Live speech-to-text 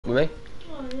with me?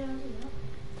 Oh, yeah, I do that.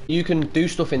 You can do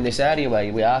stuff in this area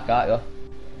where we are, can't you?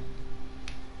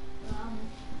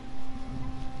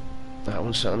 Right,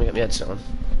 one second, let me get my headset on.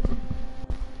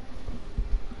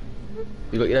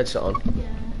 You got your headset on?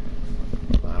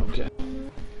 Yeah. Ah, okay.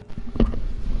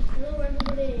 Hello,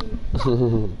 everybody.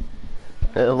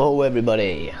 Hello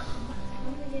everybody.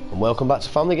 And welcome back to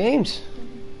Family Games.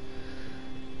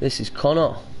 This is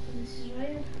Connor. This is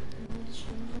Ryan.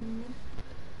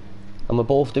 And we're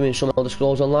both doing some Elder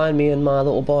Scrolls Online, me and my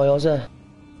little boy Ozzy.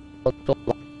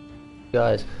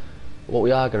 Guys, what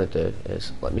we are going to do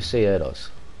is, let me see here, Oz.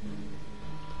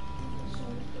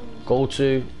 Go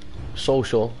to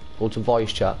social, go to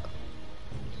voice chat,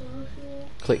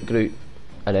 click group,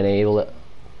 and enable it.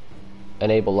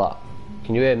 Enable that.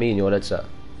 Can you hear me in your headset?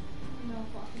 No,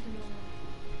 but I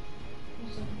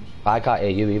think I can't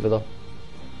hear you either though.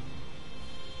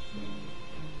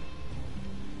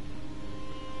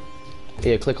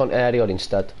 Here, click on area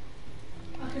instead.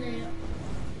 I can hear you.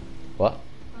 What?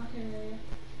 I can hear you.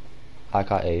 I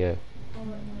can't hear you. Oh, wait,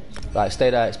 no, it's Right, stay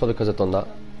there, it's probably because I've done that.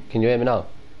 Can you hear me now?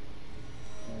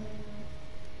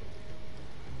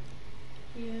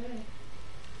 Can you hear me?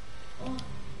 Oh,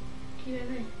 can you hear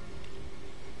me?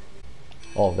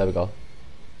 Oh, there we go.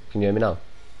 Can you hear me now?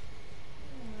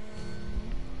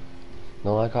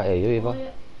 No, I can't hear you Oh, either.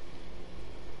 yeah.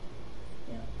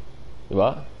 Yeah. You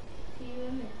what? Can you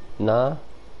hear me? Nah.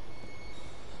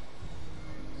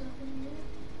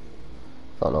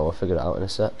 Don't know, I'll figure it out in a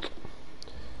sec.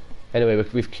 Anyway,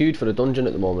 we've queued for the dungeon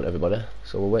at the moment, everybody,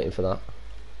 so we're waiting for that.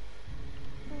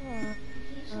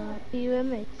 Can you hear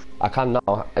me? I can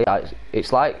now. Yeah,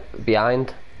 it's like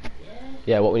behind.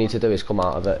 Yeah, what we need to do is come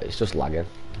out of it. It's just lagging.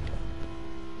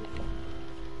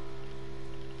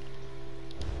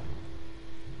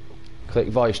 Click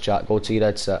voice chat, go to your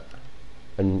headset,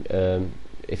 and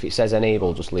if it says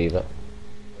enable, just leave it.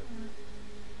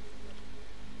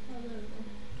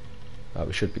 Right,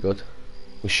 we should be good.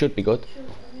 We should be good.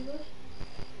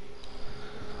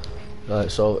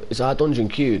 Right, so is our dungeon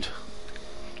queued?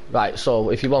 Right, so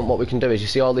if you want, what we can do is, you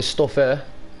see all this stuff here,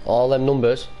 all them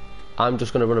numbers. I'm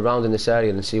just going to run around in this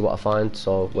area and see what I find.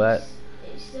 So where?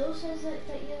 It still says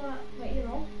that you're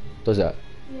wrong. Does it?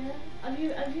 Yeah. Have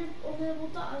you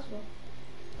enabled that as well?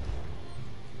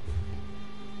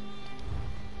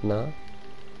 No.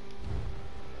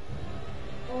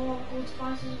 Or go to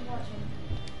spices and white one?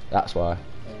 That's why.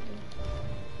 There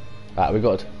you Right, we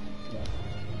good? go. Yeah.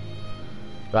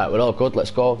 Right, we're all good.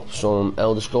 Let's go. Some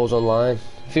Elder Scrolls Online.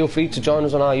 Feel free to join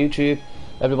us on our YouTube.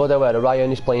 Everybody where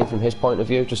Ryan is playing from his point of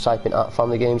view, just type in at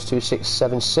Family Games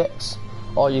 2676.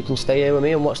 Or you can stay here with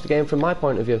me and watch the game from my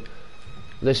point of view.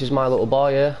 This is my little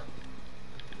boy here.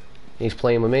 He's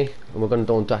playing with me, and we're going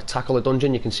to tackle a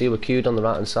dungeon. You can see we're queued on the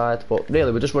right hand side, but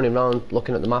really we're just running around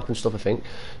looking at the map and stuff, I think.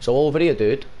 So over here,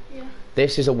 dude, Yeah.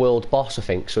 this is a world boss, I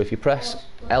think. So if you press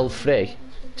L3, it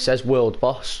says world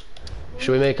boss.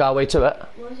 Should we make our way to it?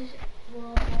 What is it?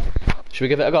 Well, Should we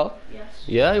give it a go? yes.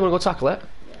 Yeah, you want to go tackle it?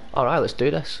 Yeah. Alright, let's do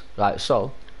this. Right,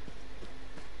 so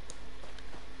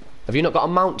have you not got a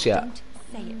mount yet? Don't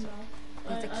say it.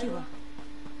 There's a cure.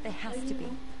 There has to be.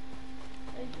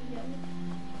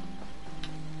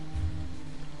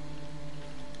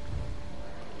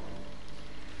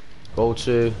 Go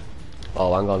to...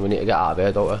 Oh, hang on, we need to get out of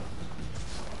here, don't we?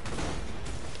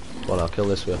 Come on, I'll kill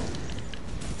this with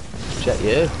you. Check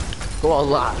you. Go on,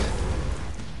 lad.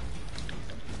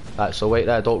 Right, so wait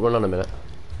there, don't run on a minute.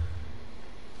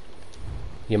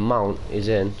 Your mount is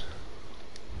in.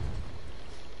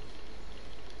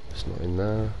 It's not in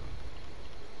there.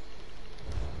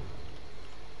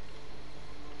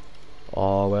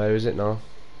 Oh, where is it now?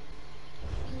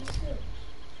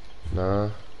 Nah.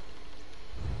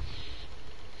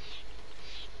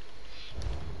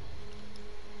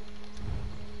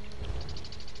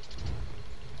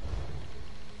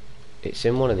 It's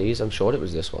in one of these, I'm sure it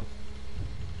was this one.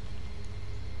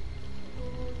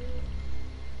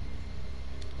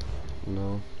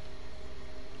 No.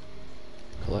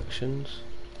 Collections.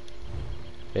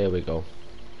 Here we go.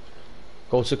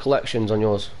 Go to collections on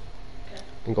yours.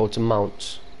 And go to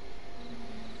mounts.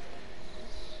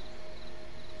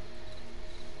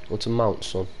 Go to mounts,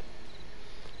 son.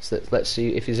 So let's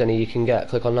see if there's any you can get.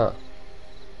 Click on that.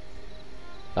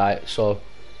 Right, so...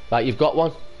 Right, you've got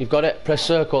one. You've got it. Press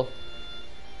circle.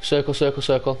 Circle, circle,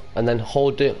 circle. And then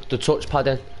hold the touchpad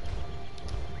in.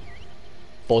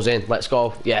 Buzz in. Let's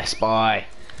go. Yes, boy.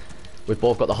 We've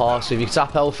both got the horse. So if you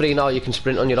tap L3 now, you can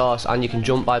sprint on your horse. And you can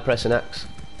jump by pressing X.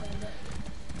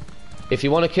 If you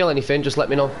want to kill anything, just let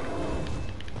me know. Do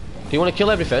you want to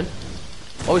kill everything?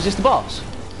 Oh, is this the boss?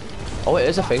 Oh, it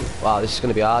is, I think. Wow, this is going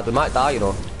to be hard. We might die, you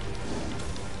know.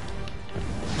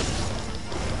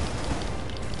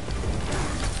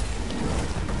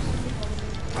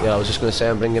 Yeah, I was just going to say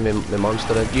I'm bringing my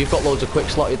monster in. You've got loads of quick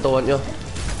slotted though, haven't you?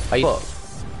 Are you oh,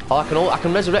 I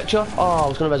can resurrect you? Oh, I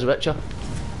was going to resurrect you.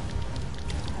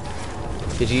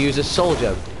 Did you use a soul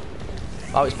gem?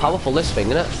 Oh, it's powerful, this thing,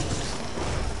 isn't it?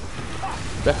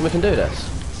 Reckon we can do this?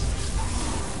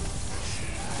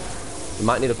 We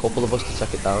might need a couple of us to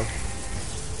take it down.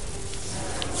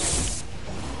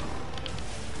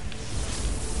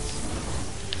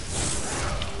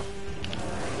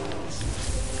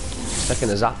 It's taking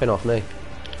the zapping off me.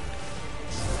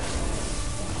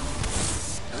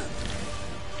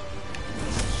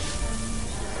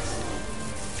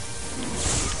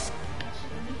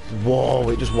 Whoa,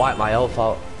 it just wiped my health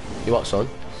out. You what, son?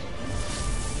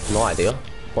 No idea.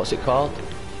 What's it called?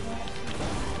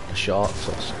 A short.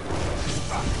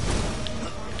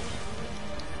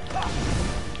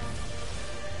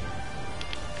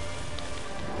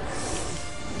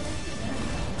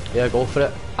 Yeah, go for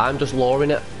it. I'm just lowering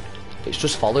it. It's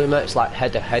just following me. It's like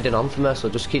heading on for me. So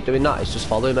just keep doing that. It's just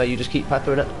following me. You just keep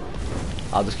peppering it.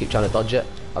 I'll just keep trying to dodge it.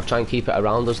 I'll try and keep it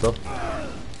around us though.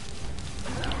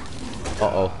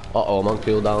 Uh oh, I'm on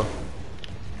cooldown.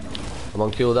 I'm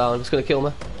on cooldown. It's gonna kill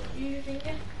me. You think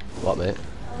it? What, mate?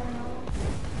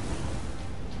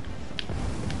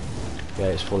 Yeah,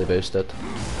 it's fully boosted.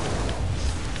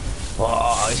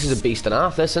 Oh, this is a beast and a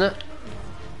half, this, isn't it?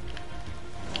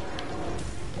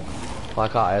 Why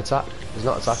can't I attack? He's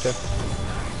not attacking.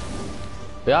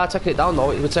 We are taking it down though.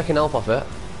 We're taking health off it.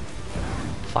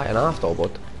 Fight and a half though,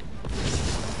 bud.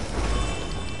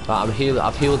 Right,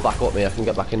 I've healed back up me. I can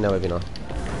get back in now, maybe now.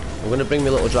 I'm gonna bring my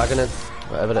little dragon in,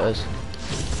 whatever it is,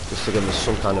 just to give us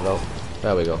some kind of help.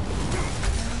 There we go.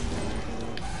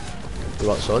 You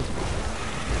want, son?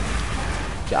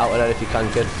 Get out of there if you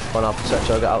can, kid. Come on, I'll protect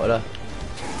you. Get out of there.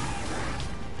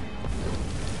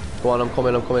 Go on, I'm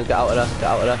coming. Get out of there. Get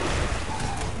out of there.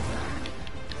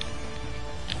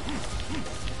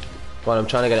 Go on, I'm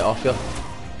trying to get it off you.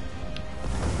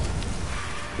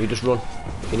 You just run.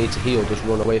 If you need to heal, just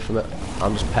run away from it.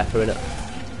 I'm just peppering it.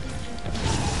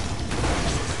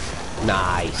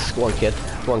 Nice. Go on, kid.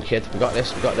 Go on, kid. We got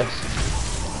this. We got this.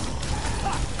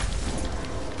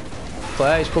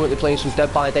 Claire is currently playing some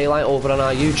Dead by Daylight over on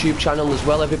our YouTube channel as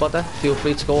well, everybody. Feel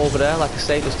free to go over there. Like I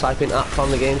say, just type in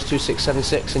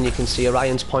 @FamilyGames2676 and you can see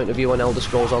Orion's point of view on Elder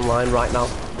Scrolls Online right now.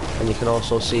 And you can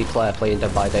also see Claire playing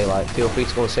Dead by Daylight. Feel free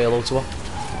to go and say hello to her.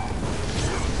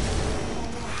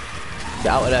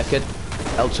 Get out of there, kid.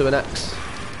 L2 and X.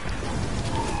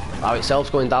 How itself's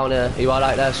going down here. Are you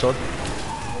alright there, son?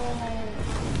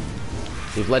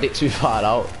 You've led it too far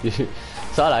out.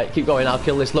 It's alright, keep going. I'll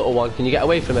kill this little one. Can you get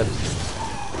away from him?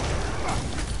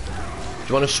 Do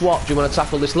you want to swap? Do you want to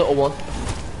tackle this little one?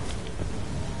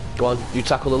 Go on, you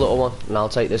tackle the little one, and I'll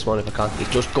take this one if I can. He's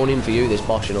just gunning for you, this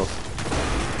boss, you know.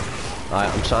 Alright,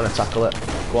 I'm trying to tackle it.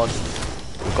 Go on.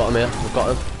 We've got him here. We've got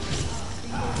him.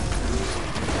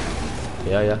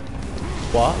 Yeah.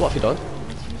 What? What have you done?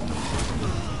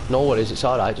 No worries, it's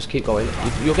alright. Just keep going.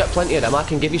 You'll get plenty of them. I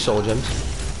can give you soul gems.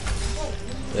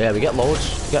 Yeah, we get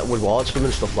loads. We get rewards from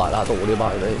them and stuff like that. Don't worry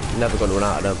about it, mate. You're never going to run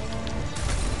out of them.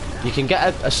 You can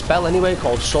get a spell anyway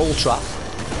called Soul Trap.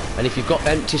 And if you've got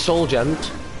empty soul gems,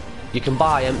 you can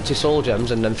buy empty soul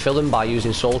gems and then fill them by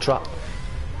using Soul Trap.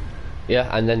 Yeah,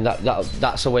 and then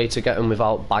that's a way to get them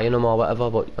without buying them or whatever.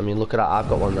 But I mean, look at that, I've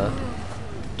got one there.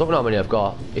 Don't know how many I've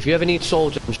got. If you ever need soul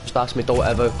gems, just ask me. Don't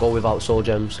ever go without soul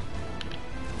gems.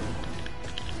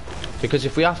 Because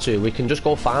if we have to, we can just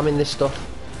go farming this stuff.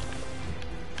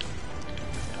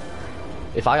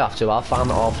 If I have to, I'll farm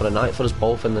it all for the night for us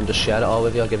both and then just share it all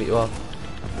with you. I'll give it you all.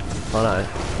 Alright.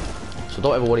 So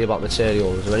don't ever worry about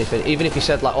materials or anything. Even if you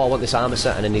said like, oh, I want this armor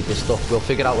set and I need this stuff, we'll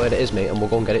figure out where it is, mate, and we'll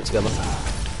go and get it together.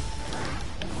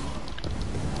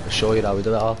 I'll show you how we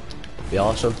do it all. Be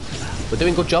awesome. We're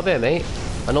doing a good job here, mate.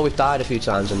 I know we've died a few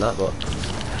times and that, but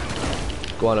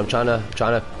go on, I'm trying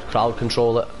to crowd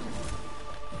control it.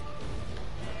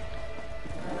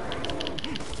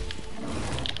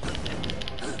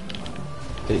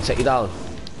 Did it take you down?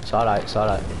 It's alright, it's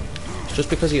alright. It's just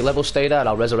because your level stay there,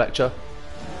 I'll resurrect you.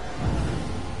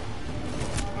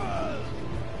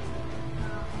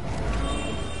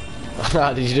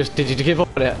 did you give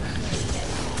up on it?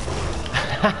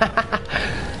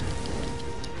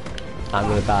 I'm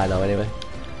gonna die now anyway.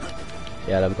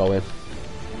 Yeah, I'm going.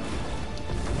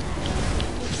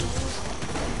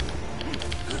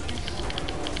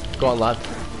 Go on, lad.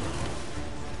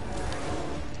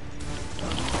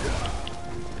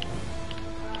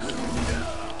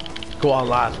 Go on,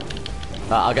 lad.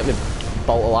 Right, I'll get my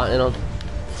bolt of lightning on.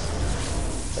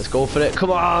 Let's go for it. Come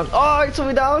on. Oh, it took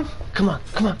me down. Come on,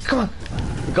 come on, come on.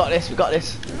 We got this, we got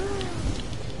this.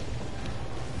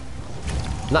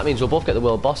 And that means we'll both get the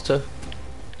world boss too.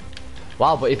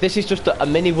 Wow, but if this is just a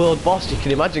mini world boss, you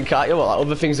can imagine, can't you, what like,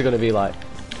 other things are going to be like.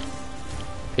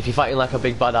 If you're fighting like a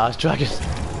big badass dragon.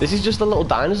 This is just a little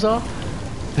dinosaur.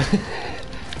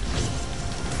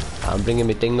 I'm bringing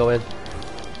my dingo in.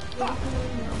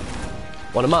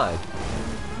 One of mine?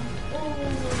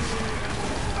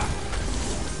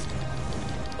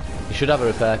 You should have a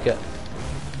repair kit.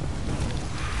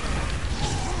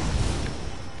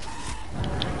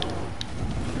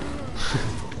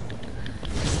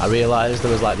 I realised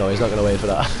I was like, no, he's not going to wait for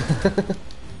that.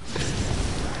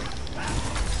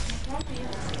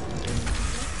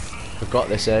 We've got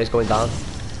this here, he's going down.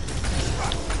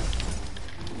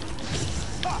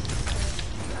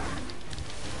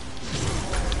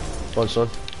 Go on, son.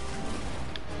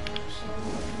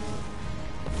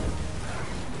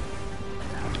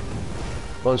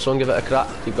 Go on, son, give it a crack.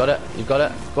 You've got it, you've got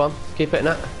it. Go on, keep hitting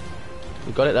it.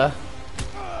 You've got it there.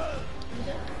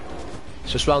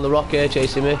 It's just round the rock here,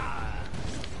 chasing me.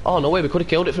 Oh, no way, we could have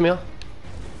killed it from here.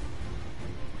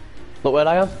 Look where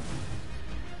I am.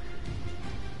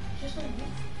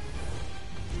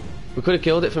 We could have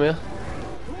killed it from here.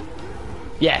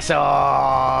 Yes!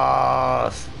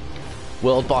 Oh!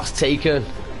 World boss taken.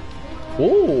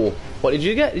 Ooh! What did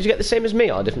you get? Did you get the same as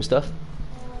me or different stuff?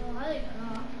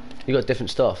 You got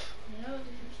different stuff? Yeah, different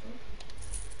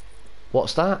stuff.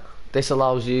 What's that? This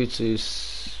allows you to...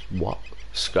 what?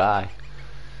 Scry.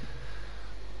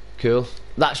 Cool.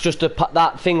 That's just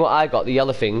that thing what I got, the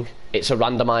yellow thing. It's a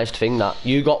randomised thing that.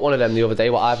 You got one of them the other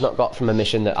day, what I've not got from a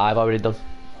mission that I've already done.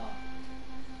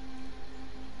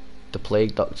 The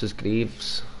Plague Doctor's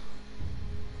Greaves.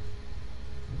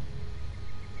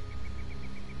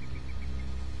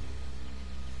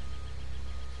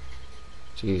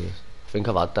 Jesus, I think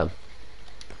I've had them.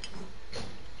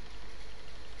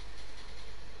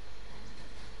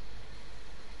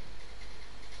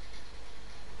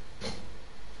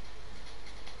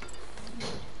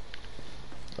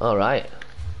 Alright,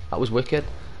 that was wicked.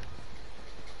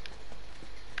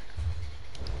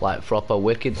 Like proper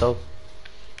wicked though.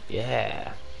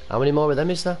 Yeah. How many more of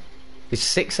them is there? There's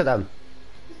 6 of them.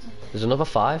 There's another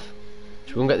 5. Should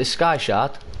we go and get this sky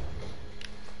shard?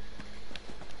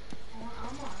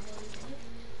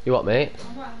 You what, mate?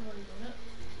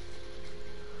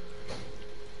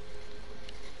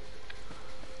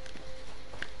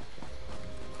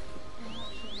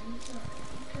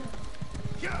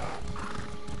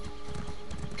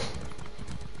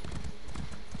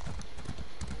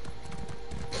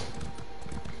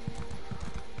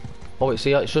 Oh, it's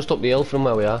here. It's just up the hill from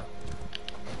where we are.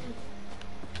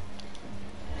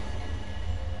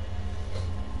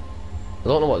 I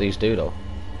don't know what these do though.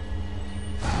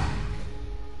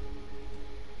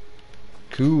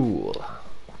 Cool.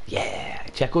 Yeah,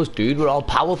 check us, dude. We're all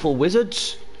powerful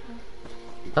wizards,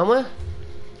 aren't we?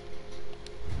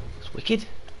 It's wicked.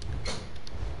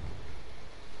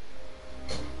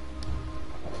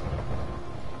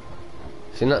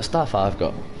 Seen that staff I've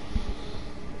got?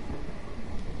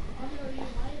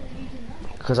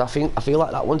 Because I feel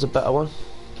like that one's a better one.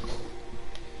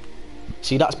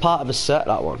 See, that's part of a set.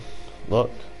 That one.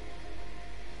 Look.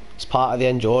 It's part of the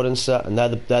endurance set, and they're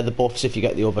the buffs if you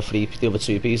get the other 2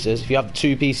 pieces. If you have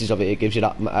 2 pieces of it, it gives you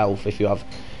that health. If you have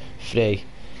 3,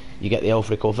 you get the health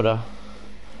recoverer.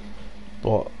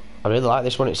 But I really like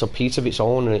this one. It's a piece of its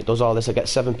own, and it does all this. I get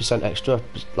 7% extra,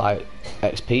 like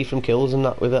XP from kills and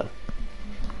that with it.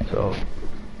 So,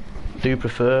 do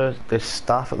prefer this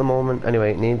staff at the moment.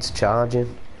 Anyway, it needs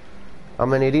charging. How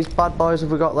many of these bad boys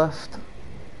have we got left?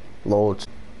 Loads.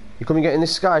 You coming getting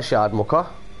this sky shard, mucker?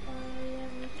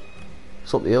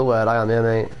 It's up the hill where I am here,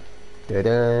 mate.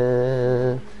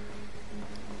 Da-da.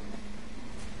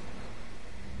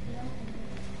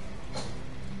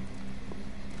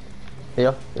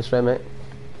 Here, this way, mate.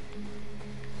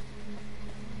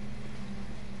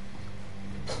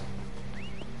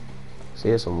 See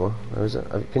it somewhere. Where is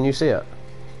it? Can you see it?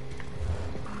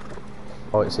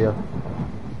 Oh, it's here.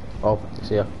 Oh, it's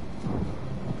here.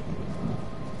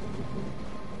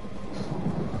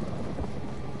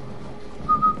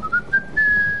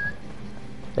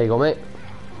 There you go, mate.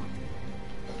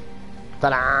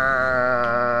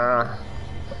 Ta-da!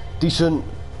 Decent.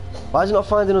 Why is it not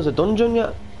finding us a dungeon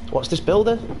yet? What's this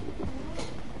building?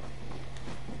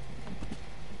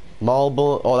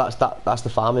 Marlborough. Oh, that's the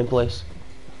farming place.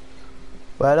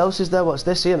 Where else is there? What's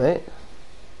this here, mate?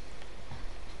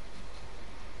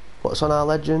 What's on our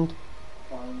legend?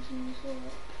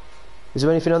 Is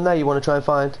there anything on there you want to try and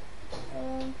find?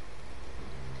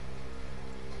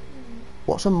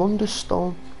 What's a Mundus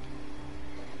stone?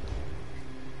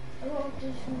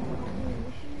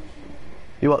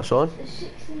 You what, son?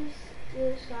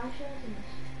 the sky shares in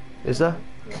this. Is there?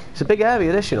 It's a big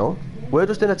area, this, you know. We're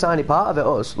just in a tiny part of it,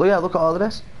 us. Look, yeah, look at all of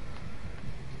this.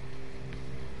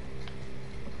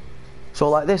 So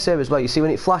like this here as well, you see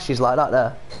when it flashes like that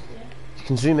there? You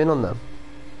can zoom in on them.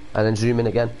 And then zoom in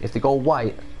again. If they go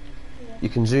white, you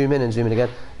can zoom in and zoom in again.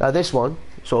 Now this one,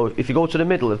 so if you go to the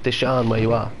middle of Deshan where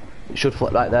you are, it should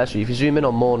flip right there. So if you zoom in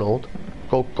on Mournold,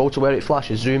 go to where it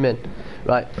flashes, zoom in.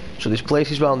 Right, so there's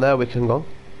places around there we can go.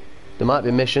 There might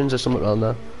be missions or something around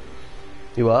there.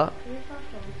 You are?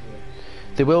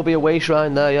 There will be a way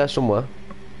shrine there, yeah, somewhere.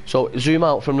 So zoom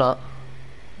out from that.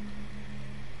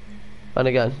 And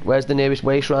again, where's the nearest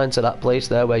way shrine to that place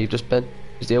there where you've just been?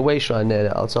 Is there a way shrine near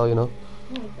it? I'll tell you now.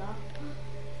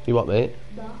 You what, mate?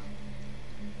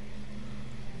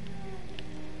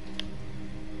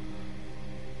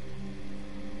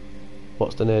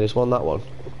 What's the nearest one? That one?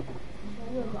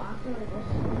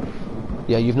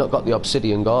 Yeah, you've not got the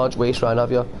Obsidian Gorge way shrine,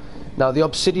 have you? Now the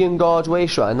Obsidian Gorge way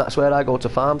shrine, that's where I go to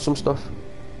farm some stuff.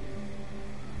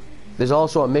 There's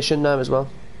also a mission there as well.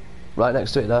 Right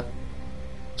next to it there.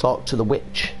 Talk to the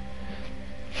witch.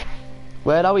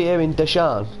 Where are we here in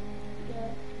Deshan?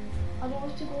 Yeah. I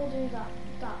want to go do that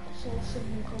sort of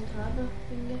Sigmund Cold Harbour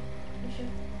thingy mission.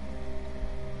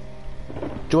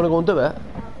 Do you want to go and do it?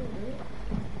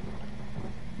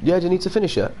 Yeah, do you need to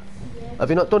finish it? Yeah. Have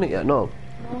you not done it yet? No.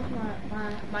 No,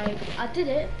 I did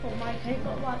it, but my account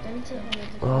got wiped into it when I did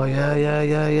it. Oh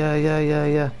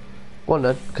yeah. Go on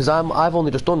then, because I've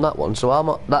only just done that one,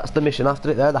 so that's the mission after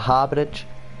it there, the Harborage.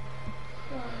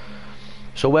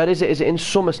 So where is it? Is it in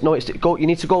Somerset? No, you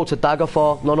need to go to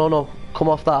Daggerfall. No. Come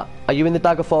off that. Are you in the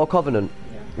Daggerfall Covenant?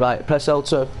 Yeah. Right, press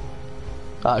L2. Right,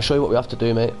 I'll show you what we have to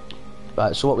do, mate.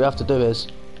 Right, so what we have to do is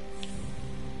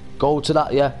go to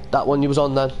that, yeah, that one you was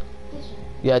on then. This one?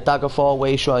 Yeah, Daggerfall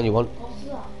Way Shrine you want. What's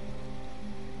that?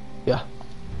 Yeah.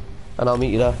 And I'll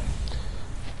meet you there.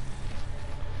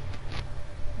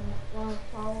 Well,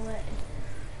 I'll let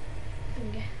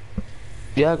thingy.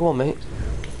 Yeah, go on, mate.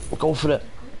 Go for it.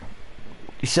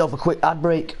 Yourself a quick ad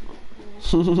break.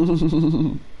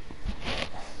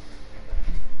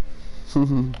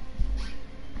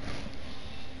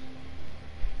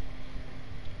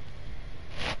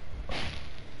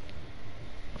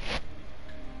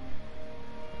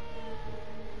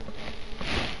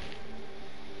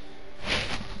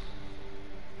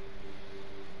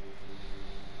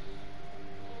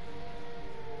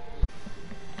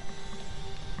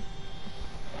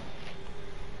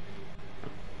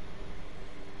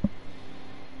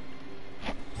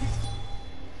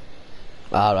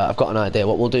 Alright, I've got an idea.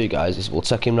 What we'll do, guys, is we'll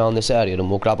take him around this area and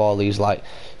we'll grab all these, like,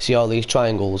 see all these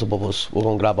triangles above us? We'll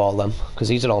go and grab all them, because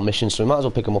these are all missions, so we might as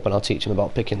well pick them up and I'll teach him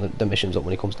about picking the missions up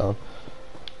when he comes down.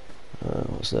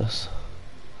 What's this?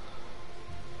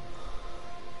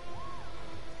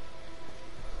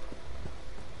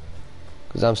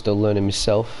 Because I'm still learning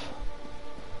myself.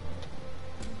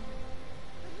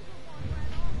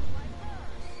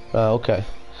 Okay.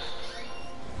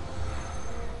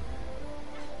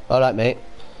 Alright, mate.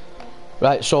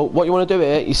 Right, so what you want to do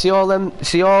here, you see all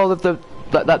of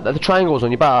the triangles on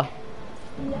your bar?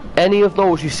 Yeah. Any of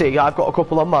those you see, I've got a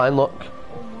couple on mine, look.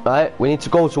 Right, we need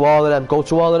to go to all of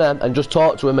them, and just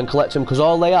talk to them and collect them, because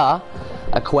all they are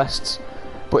quests.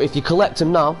 But if you collect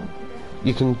them now,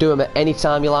 you can do them at any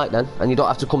time you like then, and you don't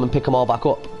have to come and pick them all back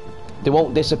up. They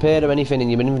won't disappear or anything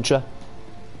in your inventory.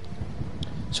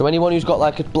 So anyone who's got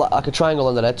like a triangle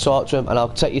on their head, talk to him, and I'll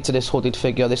take you to this hooded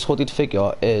figure. This hooded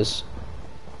figure is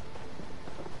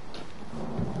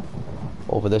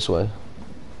over this way.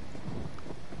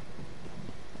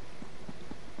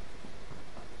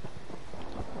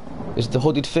 Is the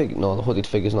hooded fig? No, the hooded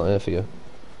figure's not here for you.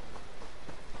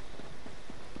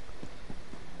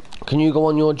 Can you go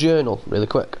on your journal really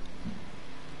quick?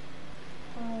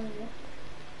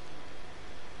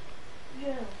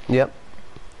 Yeah. Yep.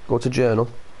 Go to journal.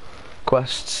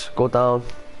 Quests. Go down.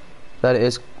 There it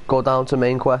is. Go down to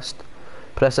main quest.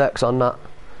 Press X on that.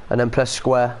 And then press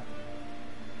square.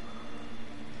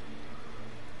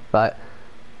 Right.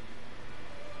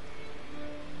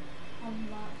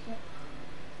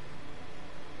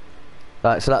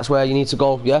 Right, so that's where you need to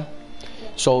go, yeah?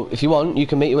 So if you want, you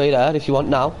can make your way there if you want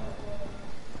now.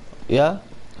 Yeah?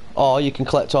 Or you can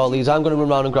collect all these. I'm going to run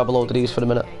around and grab a load of these for a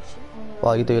minute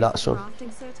while you do that, son.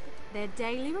 Their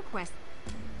daily requests.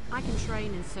 I can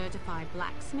train and certify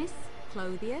blacksmiths,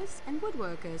 clothiers, and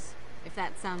woodworkers. If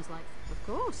that sounds like, of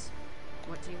course.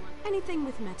 What do you want? Anything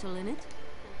with metal in it.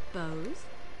 Bows,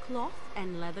 cloth,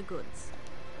 and leather goods.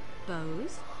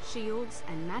 Bows, shields,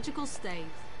 and magical staves.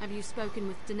 Have you spoken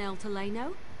with Danel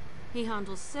Teleno? He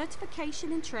handles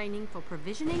certification and training for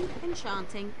provisioning,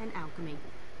 enchanting, and alchemy.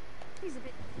 He's a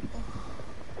bit...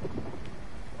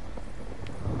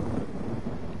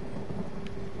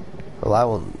 Well, I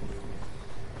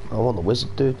want the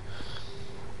wizard, dude.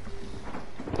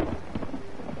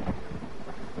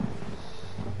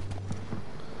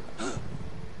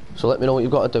 So let me know what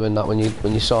you've got to do in that when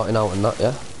you're sorting out and that,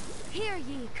 yeah? Hear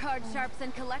ye, card sharps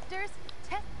and collectors.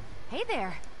 Hey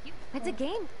there. It's a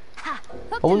game. Ha!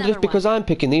 I wonder if because I'm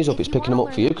picking these up, it's picking them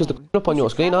up for you, because they're up on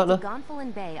your screen, aren't they?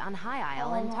 Gonfalon Bay on High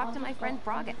Isle and talk to my friend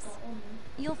Frogus.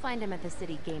 You'll find him at the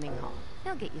city gaming hall.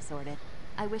 He'll get you sorted.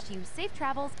 I wish you safe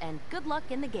travels and good luck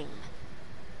in the game.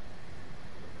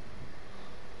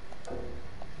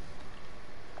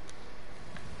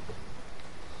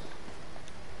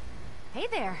 Hey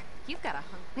there. You've got a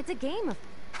hunk. It's a game of...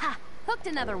 Ha! Hooked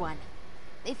another one.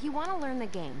 If you want to learn the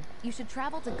game, you should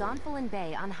travel to Gonfalon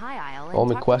Bay on High Isle and Oh,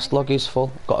 my quest log is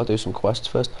full. Got to do some quests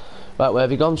first. Right, where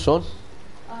have you gone, son?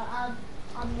 I'm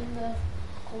in the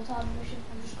cold hard mission.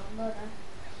 I'm just on there now.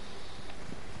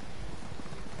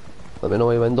 Let me know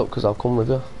where you end up, because I'll come with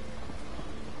you.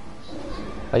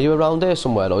 Are you around here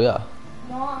somewhere, though, yeah?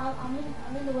 No, I'm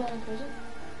in the Wailing prison.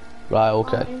 Right,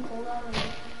 okay. I'm in cold hard now.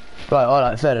 Right,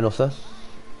 alright, fair enough then.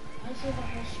 I see that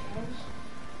there's spells.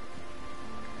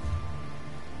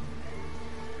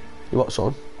 You what,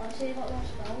 son? I see that there's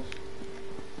spells.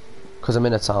 Because I'm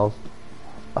in a town.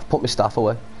 I've put my staff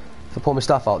away. If I pull my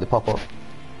staff out, they pop up.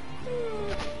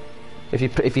 If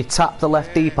you tap the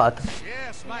left D-pad,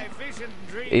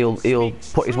 he'll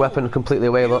put his weapon completely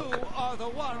away, look.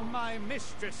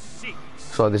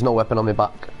 So there's no weapon on my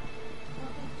back.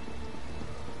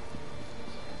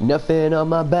 Nothing on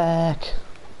my back.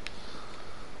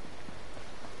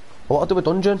 I want to do a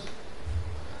dungeon.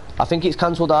 I think it's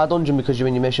cancelled our dungeon because you're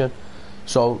in your mission.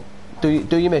 So do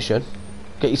your mission,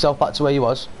 get yourself back to where you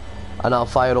was, and I'll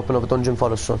fire up another dungeon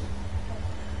for us, son.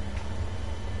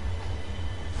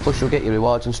 Plus you'll get your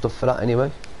rewards and stuff for that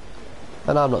anyway.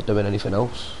 And I'm not doing anything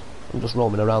else. I'm just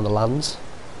roaming around the lands.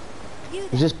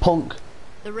 Is this punk?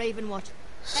 The Raven Watch.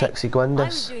 Sexy I was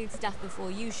Gwendis. doing stuff before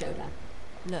you showed up.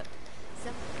 Look.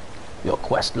 Your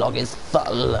quest log is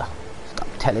full. Stop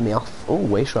telling me off. Oh,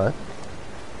 waste right.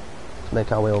 Let's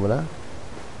make our way over there.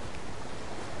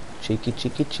 Cheeky,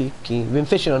 cheeky, cheeky. You been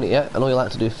fishing on it yet? I know you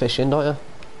like to do fishing, don't you?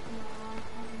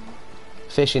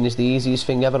 Fishing is the easiest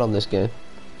thing ever on this game.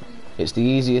 It's the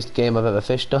easiest game I've ever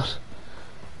fished on.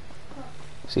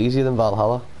 It's easier than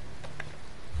Valhalla.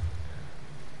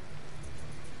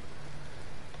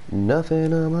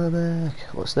 Nothing on my back.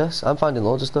 What's this? I'm finding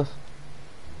loads of stuff.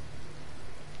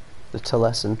 The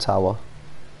Taliesin Tower.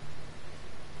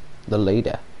 The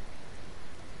Leader.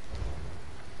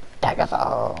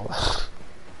 Daggerfall.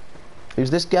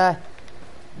 Who's this guy?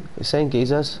 He's saying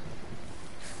geezers.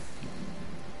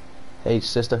 Hey,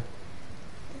 sister.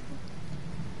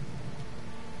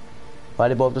 Why are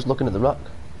they both just looking at the rock?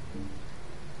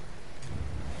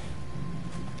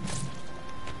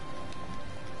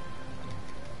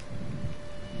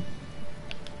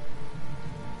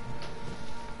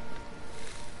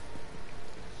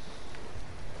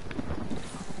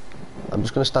 I'm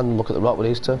just going to stand and look at the rock with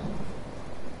these two.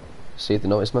 See if they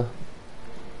notice me.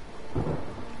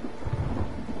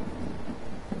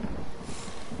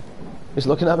 He's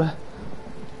looking at me.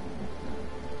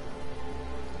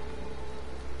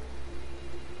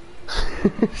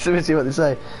 So we see what they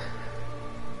say.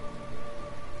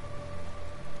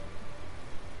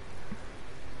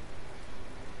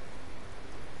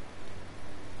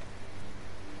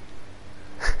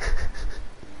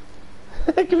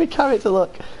 Give me character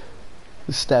look.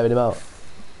 Just staring him out.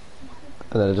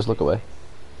 And then I just look away.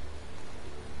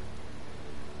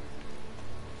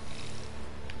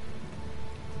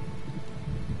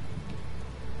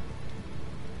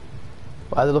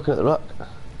 Why are they looking at the rock?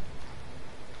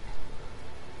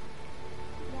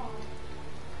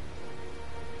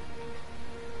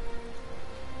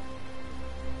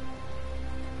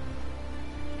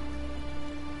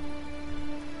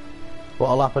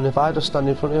 What'll happen if I just stand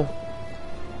in front of you?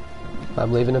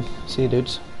 I'm leaving him. See you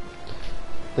dudes.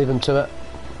 Leave him to it.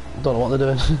 Don't know what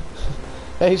they're doing.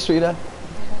 Hey Streeter.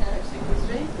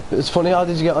 It's funny, how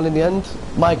did you get on in the end?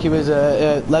 Mikey was,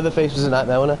 Leatherface was a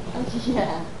nightmare, wasn't he?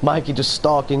 Yeah. Mikey just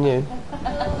stalking you.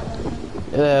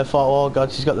 Yeah, I thought, oh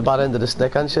god, she's got the bad end of the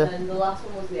stick, hasn't she? And the last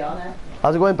one was the honour.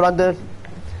 How's it going, Brandon?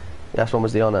 Yeah, last one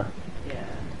was the honour. Yeah.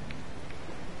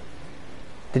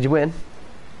 Did you win?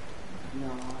 No,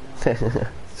 no.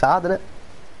 It's hard, isn't it?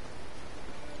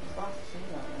 It's hard to see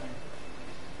that,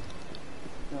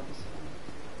 yeah. No, it's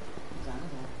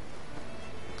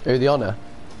Who, the honour?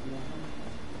 yeah.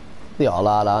 They all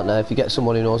are, aren't they? If you get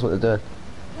someone who knows what they're doing.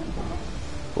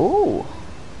 Ooh!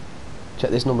 Check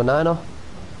this number 9 off.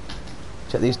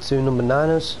 Check these two number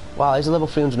 9ers. Wow, he's a level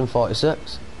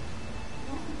 346.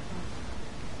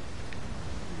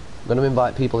 I'm going to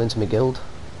invite people into my guild.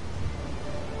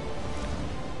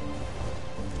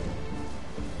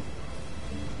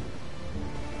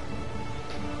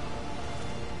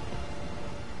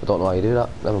 I don't know how you do that,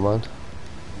 never mind.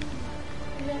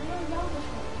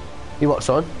 You what,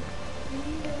 son?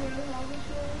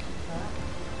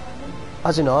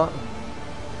 Has he not?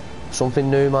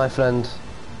 Something new, my friend.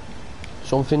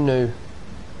 Something new.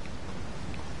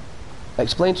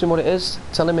 Explain to him what it is.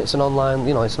 Tell him it's an online,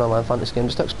 you know, it's an online fantasy game.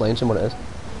 Just explain to him what it is.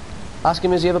 Ask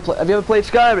him, have you ever played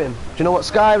Skyrim? Do you know what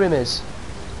Skyrim is?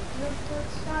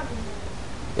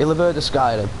 He'll have heard of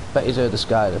Skyrim. Bet he's heard of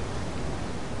Skyrim.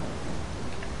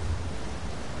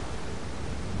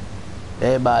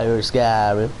 Everybody heard of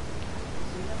Skyrim.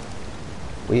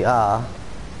 We are.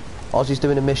 Ozzy's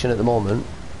doing a mission at the moment.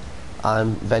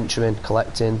 I'm venturing,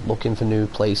 collecting, looking for new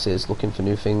places, looking for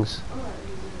new things.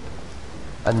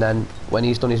 And then, when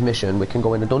he's done his mission, we can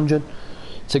go in a dungeon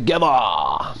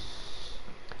together!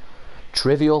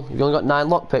 Trivial. You've only got 9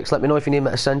 lockpicks. Let me know if you need me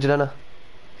to send you then.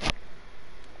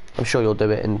 I'm sure you'll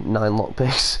do it in 9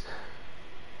 lockpicks.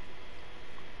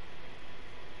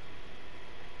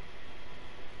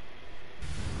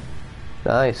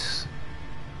 Nice.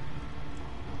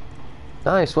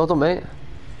 Nice, well done, mate.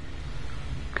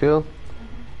 Cool.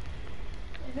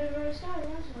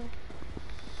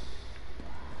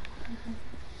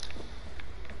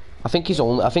 I think he's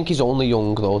only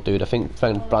young though, dude. I think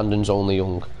Brandon's only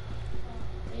young.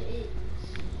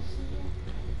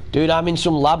 Dude, I'm in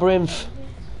some labyrinth.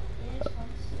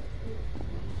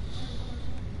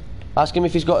 Ask him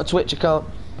if he's got a Twitch account.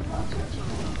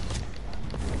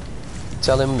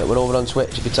 Tell him that we're over on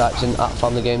Twitch. If he types in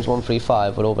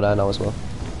 @FamilyGames135, we're over there now as well.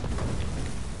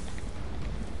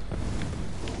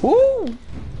 Woo!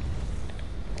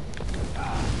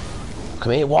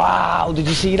 Come here. Wow, did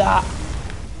you see that?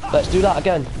 Let's do that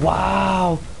again.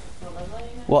 Wow.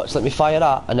 Watch, let me fire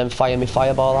that and then fire me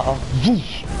fireball at her.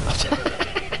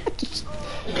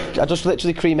 I just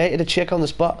literally cremated a chick on the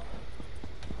spot.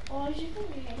 I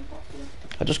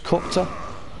just cooked her.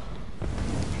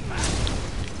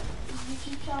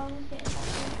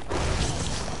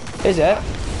 Is it?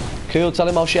 Cool, tell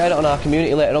him I'll share it on our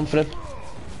community later on for him.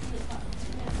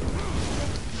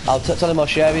 I'll tell him I'll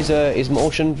share his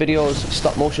motion videos,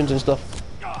 stop motions and stuff.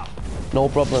 No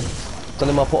problem. Tell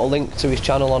him I'll put a link to his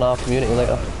channel on our community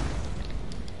later.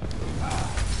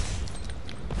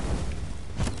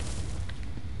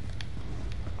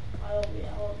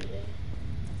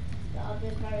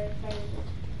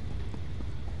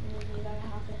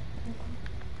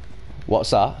 What's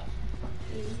that?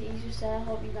 He's just there,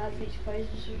 hope you guys reach 1,000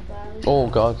 subscribers. Oh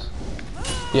god.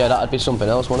 Yeah, that'd be something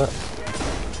else, wouldn't it?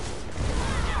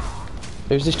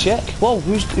 Who's this chick? Whoa,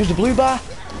 who's the blue bar?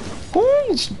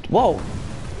 Whoa.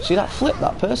 See that flip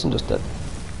that person just did?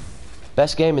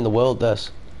 Best game in the world, this.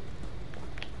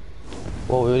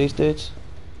 Whoa, who are these dudes?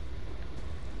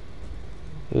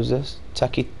 Who's this?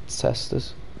 Techie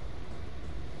testers.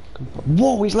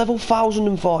 Whoa, he's level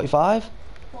 1045.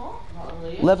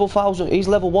 What? Level 1000. He's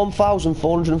level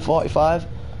 1445.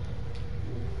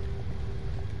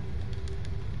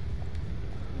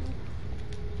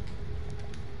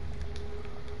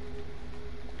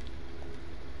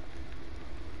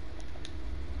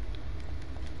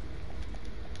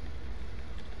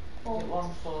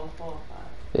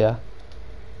 Yeah.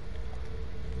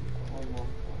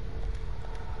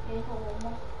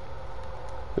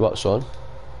 You what, son?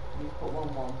 You put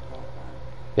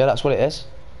 1145. Yeah, that's what it is.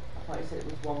 I thought you said it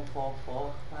was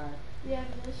 1445. Yeah,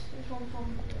 it's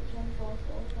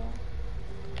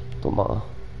 1445. Don't matter.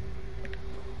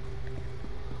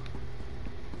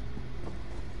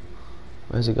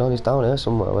 Where's he gone? He's down here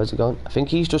somewhere. Where's he gone? I think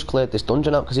he's just cleared this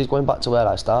dungeon out because he's going back to where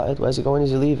I started. Where's he going?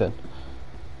 Is he leaving?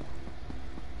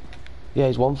 Yeah,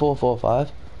 he's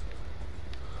 1445.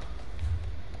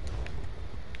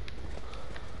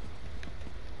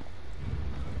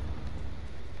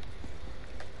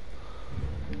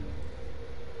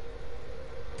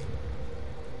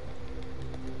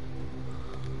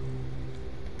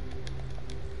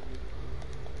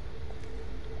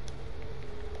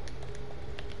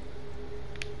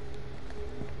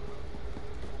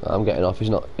 I'm getting off, he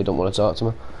don't want to talk to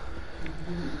me.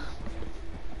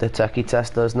 The techie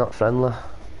tester's not friendly.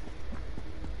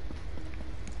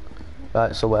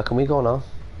 Right, so where can we go now?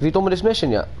 Have you done with this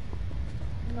mission yet?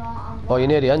 No, I'm Oh, you're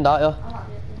near the end, aren't you? at the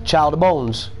end. Child of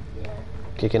Bones? Yeah.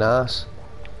 Kicking ass.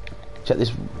 Check this,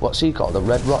 what's he called? The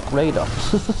Red Rock Raider?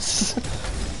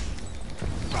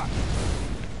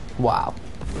 Wow.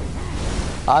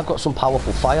 I've got some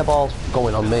powerful fireballs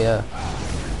going on me here.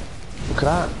 Look at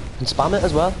that. You can spam it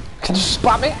as well. Can you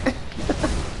spam it?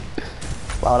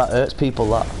 Wow, that hurts people,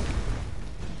 that.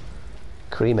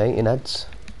 Cremating heads.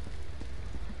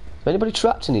 Is anybody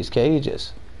trapped in these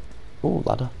cages? Ooh,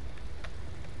 ladder.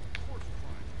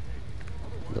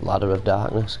 The ladder of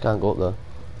darkness. Can't go up there.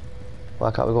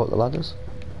 Why can't we go up the ladders?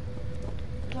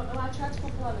 Don't know why I tried to go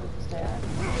up the ladder with the stairs.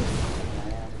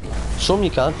 Some you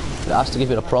can. It has to give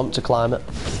you a prompt to climb it.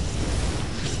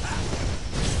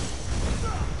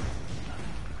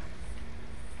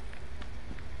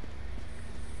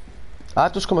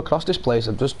 I've just come across this place.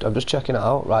 I'm just checking it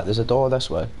out. Right, there's a door this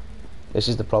way. This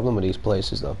is the problem with these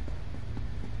places, though.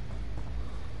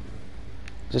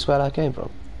 Is this where I came from?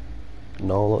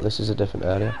 No, look, this is a different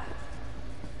area.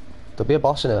 There'll be a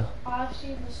boss in here. I've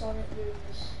seen the Sonic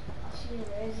movies. I've seen the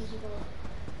lasers ago.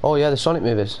 Oh yeah, the Sonic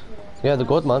movies. Yeah, they're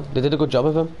good, man. They did a good job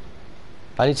of them.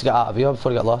 I need to get out of here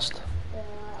before I get lost.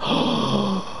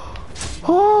 Oh,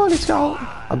 I need to get out.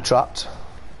 I'm trapped.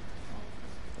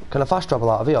 Can I fast travel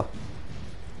out of here?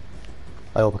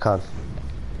 I hope I can.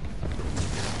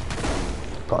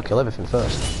 Gotta kill everything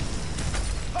first.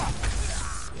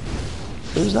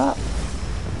 Who's that?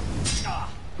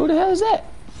 Who the hell is that?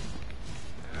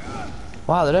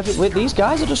 Wow, they're wait, these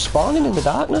guys are just spawning in the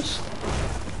darkness.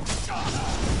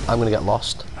 I'm gonna get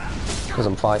lost because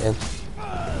I'm fighting.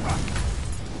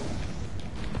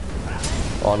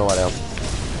 Oh no, I am.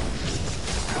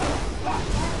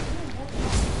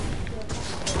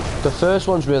 The first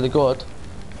one's really good.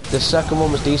 The second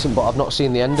one was decent, but I've not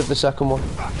seen the end of the second one.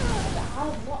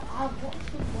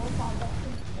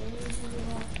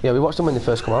 Yeah, we watched them when they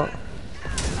first come out.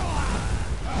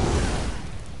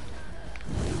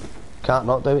 Can't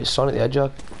not do it, it's Sonic the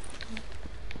Hedgehog.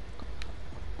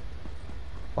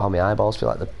 Wow, my eyeballs feel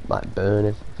like they're like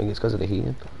burning. I think it's because of the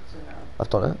heating. I've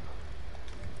done it.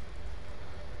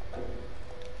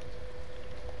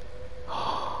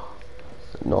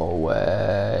 No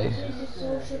way.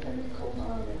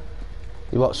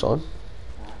 You what, son?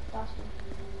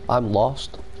 I'm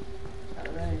lost.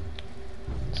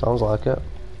 Sounds like it.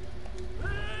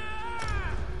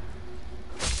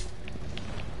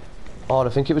 Oh, I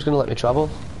think it was going to let me travel.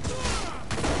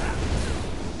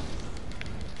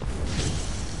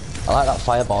 I like that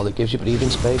fireball that gives you breathing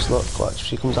space. Look, watch,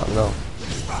 she comes out now.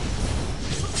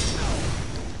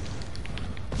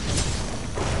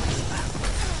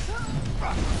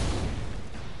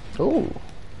 Ooh.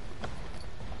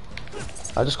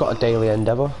 I just got a daily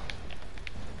endeavour.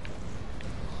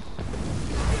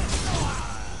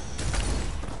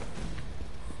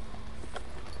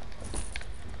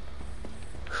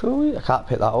 Shall we? I can't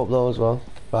pick that up though as well.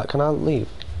 Right, can I leave?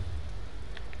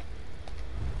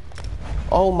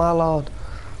 Oh my lord.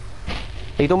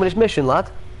 Are you done with this mission, lad?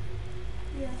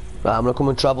 Yeah. Right, I'm gonna come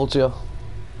and travel to you.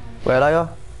 Where are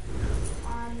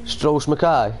you? Strauss Mackay?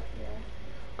 Yeah.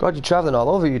 God, you're travelling all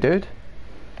over, you dude.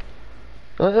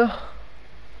 Aren't you?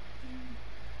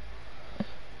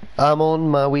 I'm on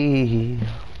my way.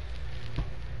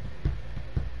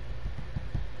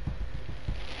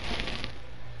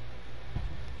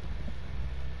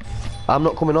 I'm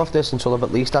not coming off this until I've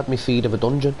at least had my feed of a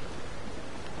dungeon.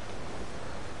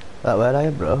 Right, where are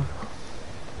you, bro?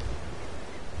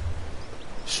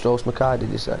 Strauss Mackay, did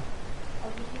you say?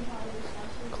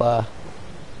 Claire.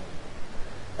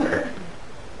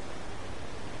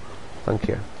 Thank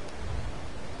you.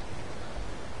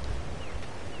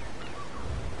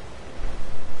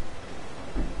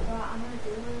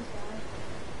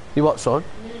 You what, son?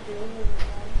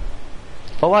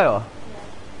 Oh, are you?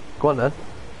 Go on then.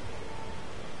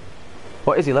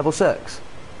 What is he, level 6?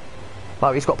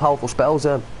 Wow, he's got powerful spells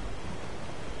then.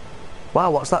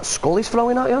 Wow, what's that skull he's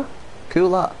throwing at you?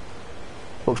 Cool that.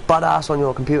 Looks badass on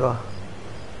your computer.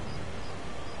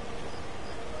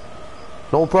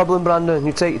 No problem, Brandon.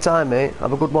 You take your time, mate.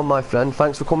 Have a good one, my friend.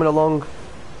 Thanks for coming along.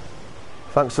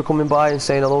 Thanks for coming by and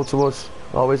saying hello to us.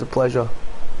 Always a pleasure.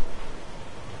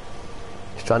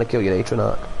 He's trying to kill your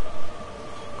Atronach.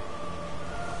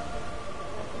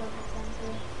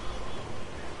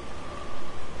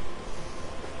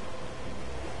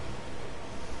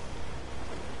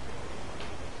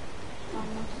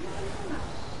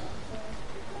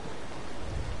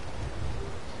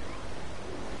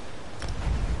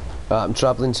 Right, I'm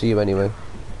travelling to you anyway.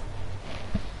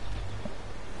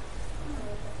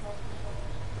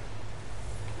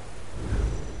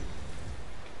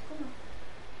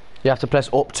 You have to press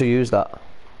up to use that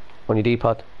on your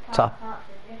D-pad. Tap.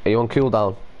 Are you on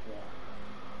cooldown?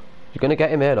 You're gonna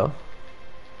get him here though.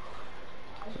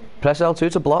 Press L2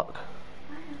 to block.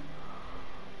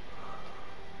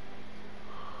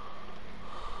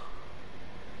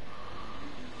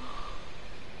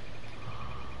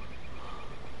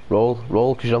 Roll,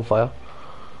 because you're on fire.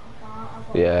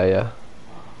 Yeah, yeah.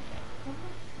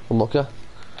 Unlucky.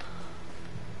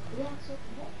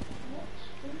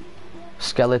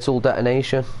 Skeletal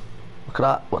detonation. Look at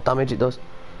that, what damage it does.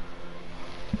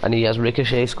 And he has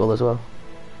ricochet skull as well.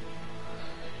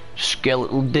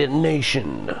 Skeletal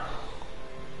detonation.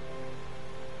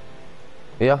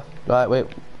 Yeah, right, wait.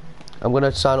 I'm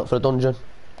gonna sign up for a dungeon.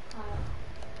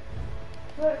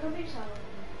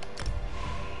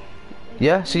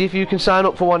 Yeah, see if you can sign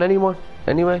up for one, anyone.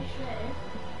 Anyway.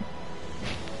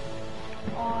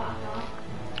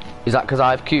 Is that because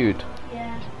I've queued?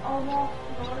 Yeah. Oh no.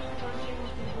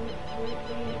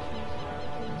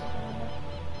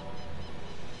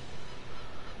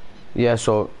 Yeah,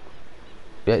 so...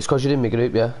 Yeah, it's because you're in my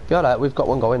group, yeah. Yeah, alright, we've got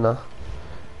one going now.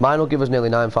 Mine will give us nearly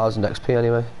 9,000 XP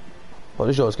anyway. What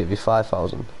does yours give you?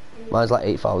 5,000? Mine's like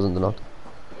 8,000 and odd.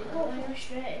 It got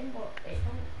frustrating, but it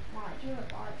don't like do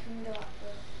it like finger like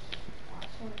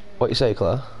the What you say,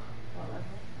 Claire?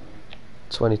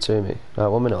 22, me. Right,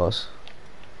 1 minute, Oz.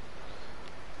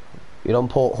 You're on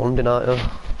Port Hunding, aren't you?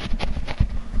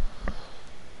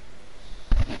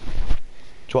 Do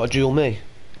you want to duel me?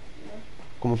 Yeah.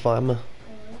 Come and find me.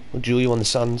 I'll duel you on the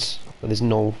sands, where there's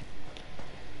no...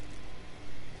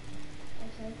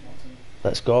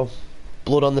 Let's go.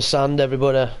 Blood on the sand,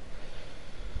 everybody.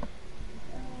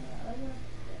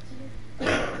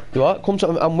 You what? Come to...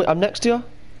 I'm next to you.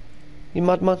 You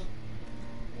madman.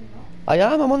 I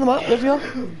am, I'm on the map with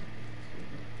you.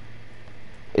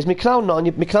 Is my crown not on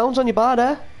your... My crown's on your bar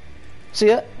there. See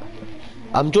it?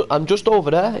 I'm just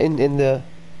over there in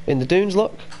the dunes,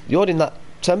 look. You're in that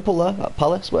temple there, that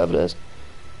palace, whatever it is.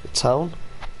 The town.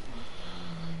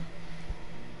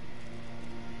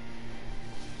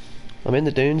 I'm in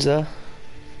the dunes there.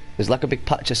 There's like a big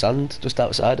patch of sand just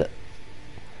outside it.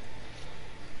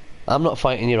 I'm not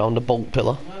fighting you around a bolt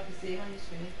pillar.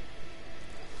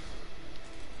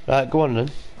 Right, go on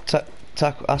then.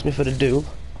 Ask me for the duel.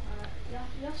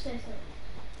 You have to say so.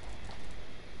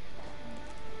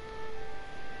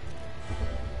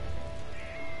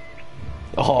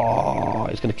 Oh,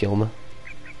 he's gonna kill me.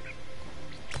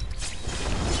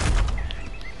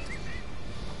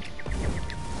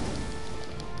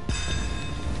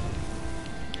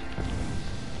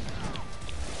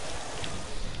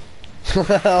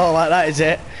 Oh, like that is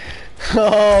it.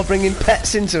 Oh, bringing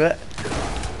pets into it.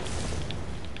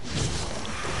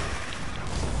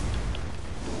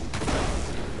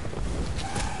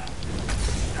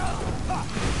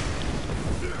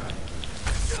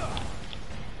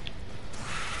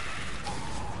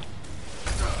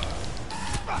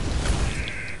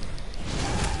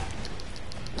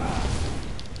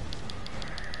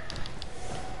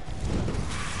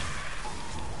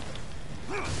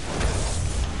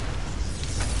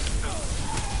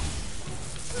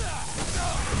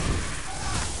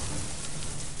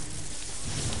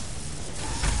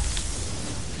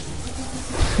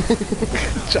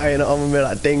 Trying it on with me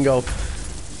like dingo.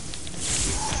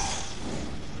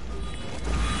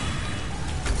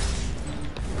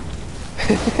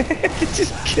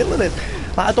 Just killing it.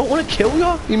 Like, I don't want to kill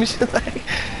you. You missing like.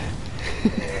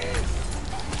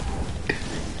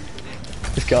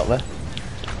 Just got me.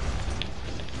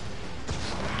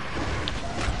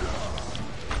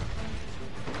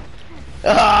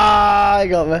 Ah, I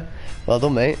got me. Well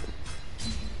done, mate.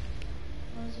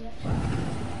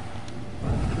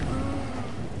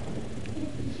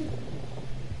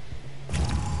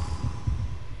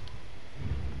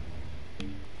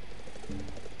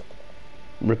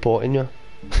 Reporting you.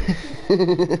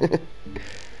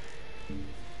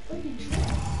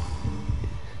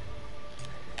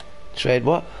 Trade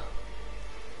what?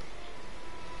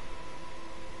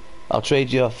 I'll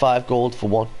trade you 5 gold for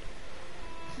 1.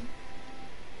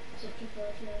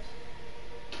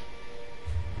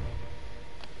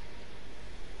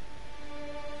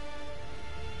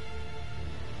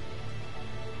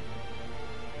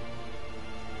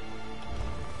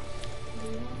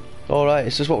 Alright,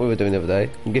 it's just what we were doing the other day.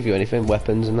 I'll give you anything,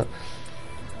 weapons and that.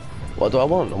 What do I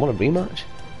want? I want a rematch.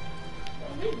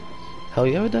 Hell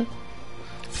yeah, I do.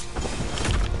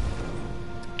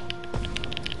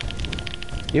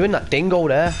 You and that dingo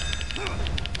there.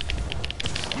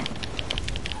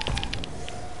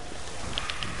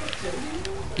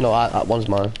 No, that one's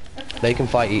mine. They can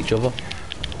fight each other.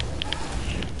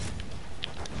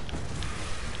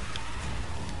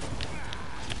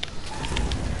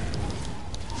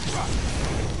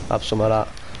 Have some of that.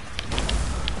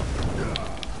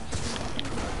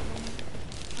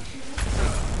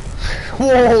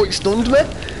 Whoa, it stunned me.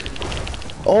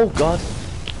 Oh god.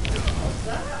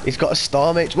 He's got a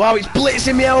star mate. Wow, it's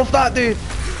blitzing me health, that dude.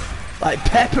 Like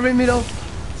peppering me though.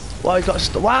 Wow, he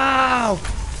got wow!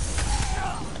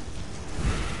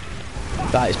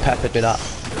 That is peppered me, that.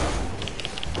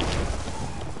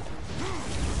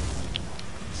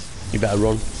 You better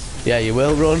run. Yeah, you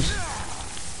will run.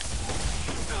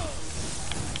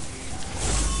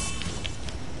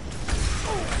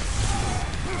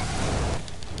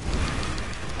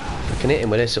 I can hit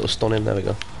him with this, it'll stun him, there we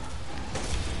go.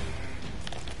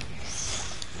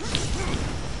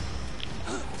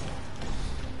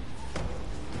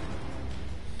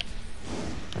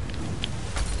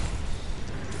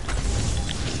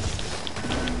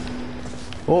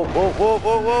 Whoa, whoa, whoa,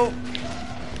 whoa, whoa!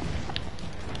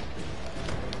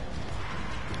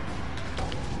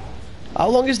 How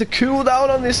long is the cooldown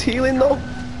on this healing though?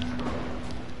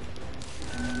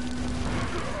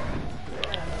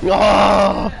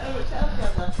 Oh!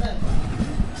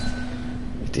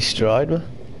 Destroyed me.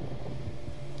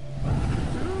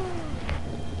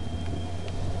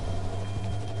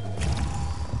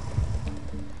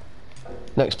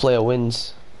 Next player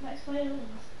wins. Next player wins.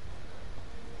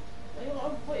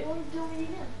 What you want to do with you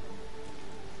again?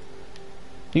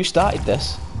 You started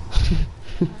this.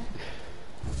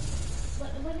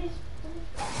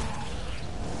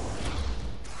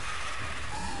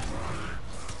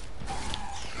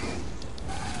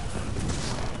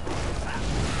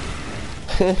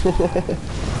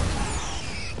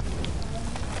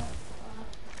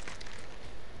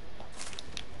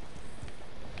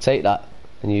 Take that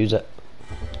and use it.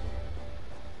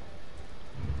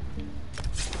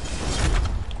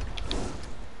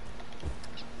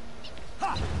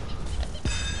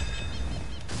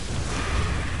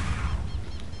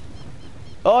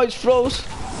 Oh, it's froze.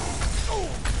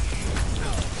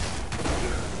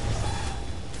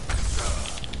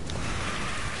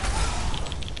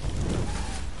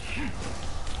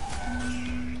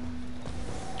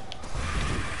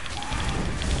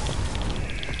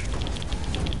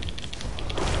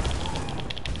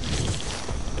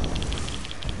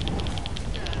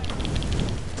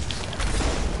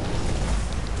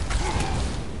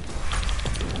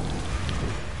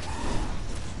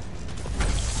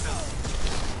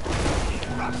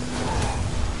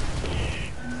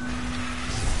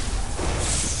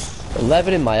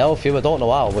 Leveling my health, you. I don't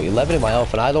know how, but you're leveling my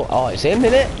health, and I don't. Oh, it's him,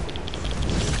 innit?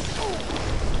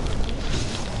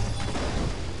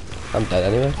 I'm dead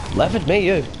anyway. Levered me,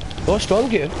 you. You're strong,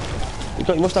 you.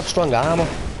 You must have strong armor.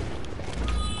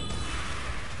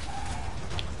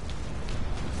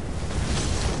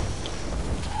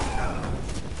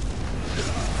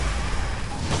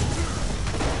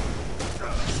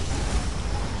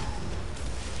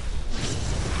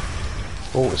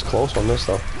 Oh, it's close on this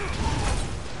though.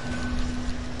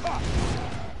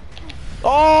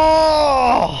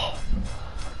 Oh!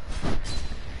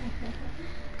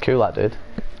 Cool that dude.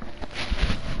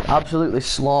 Absolutely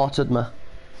slaughtered me.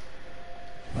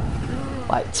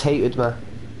 Like tated me.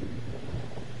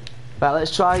 Right,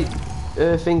 let's try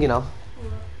thingy now.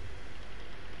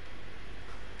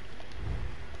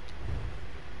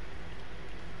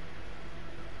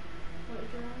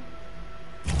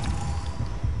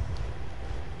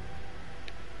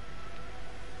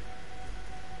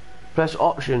 Press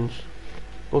options.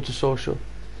 Go to social.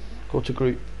 Go to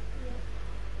group.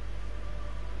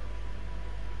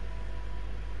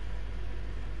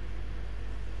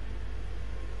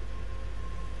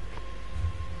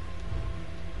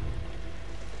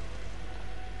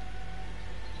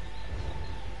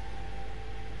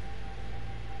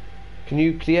 Can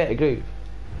you create a group?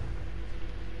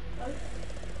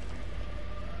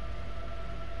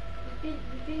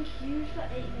 You've been huge for 8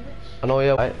 minutes. I know,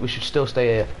 yeah, right, we should still stay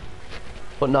here.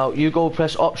 But now, you go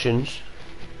press options,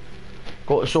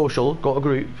 go to social, go to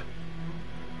group.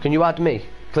 Can you add me?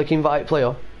 Click invite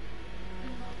player.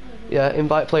 Yeah,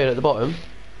 invite player at the bottom.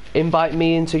 Invite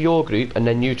me into your group, and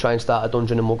then you try and start a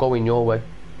dungeon, and we'll go in your way.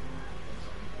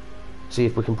 See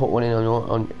if we can put one in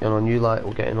on you, like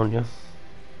we'll get in on you.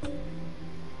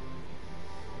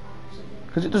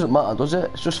 Because it doesn't matter, does it?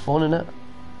 It's just fun, innit?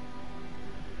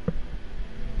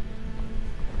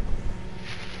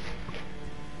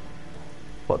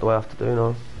 What do I have to do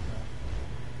now?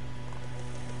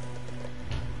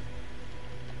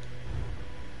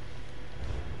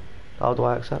 How do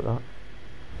I accept that? Am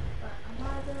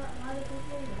I the group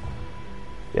leader?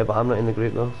 Yeah, but I'm not in the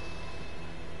group though.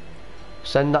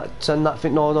 Send that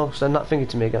thing. No, send that thingy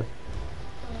to me again.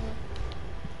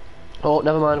 Oh,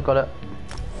 never mind, I've got it.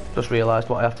 Just realised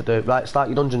what I have to do. Right, start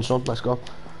your dungeon, son. Let's go.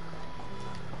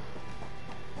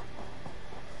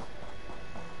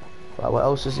 Right, what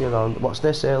else is here around? What's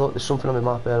this here? Look, there's something on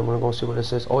my map here. I'm gonna go and see what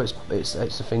this is. Oh, it's the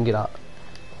thingy that.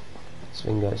 It's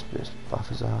thingy. It's baff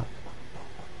as that.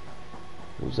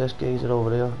 Who's this geezer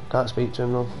over here? Can't speak to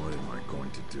him though. What am I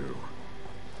going to do?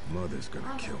 Mother's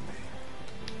gonna kill me.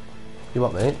 You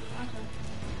what, mate?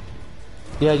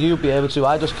 Yeah, you'll be able to.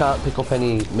 I just can't pick up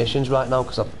any missions right now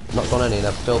because I've not done any and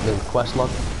I've filled the quest log.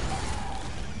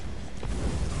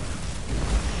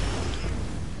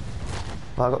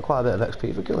 I got quite a bit of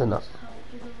XP for killing that.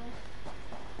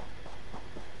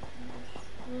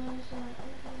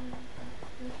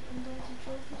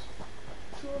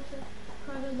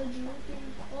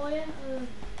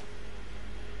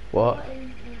 What?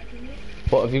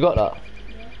 What, have you got that?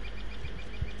 Yeah.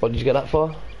 What did you get that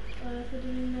for? For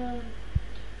doing,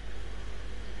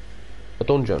 A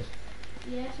dungeon?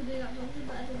 yeah, for doing that dungeon,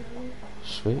 but I don't know.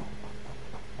 Sweet.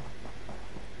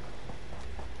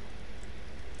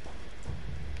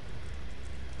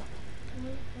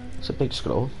 It's a big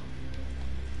scroll.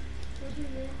 What's your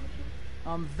name?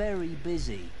 I'm very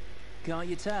busy. Can't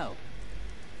you tell?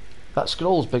 That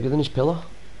scroll's bigger than his pillar.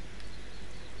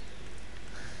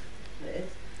 It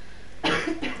is.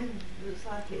 Looks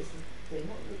like it's a thing.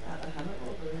 What was that? A hammock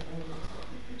over it?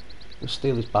 Just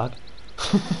steal his bag.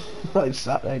 He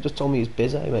sat there, he just told me he's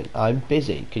busy. He went, I'm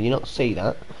busy, can you not see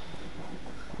that?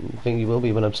 I think you will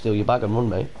be when I steal your bag and run,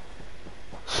 mate.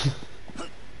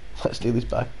 Let's steal his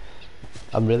bag.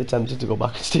 I'm really tempted to go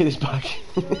back and steal his bag.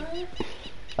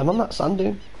 I'm on that sand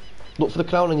dune. Look for the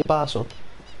crown on your bar, son.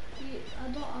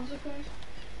 I don't have the crown.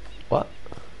 What?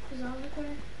 Because I have the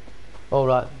crown. Oh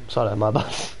right, sorry, my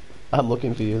bad. I'm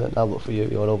looking for you then, I'll look for you,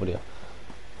 you're over here.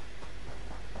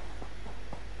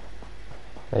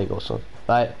 There you go, son.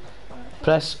 Right,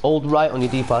 press hold right on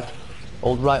your D-pad.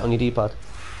 Hold right on your D-pad.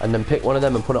 And then pick one of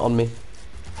them and put it on me.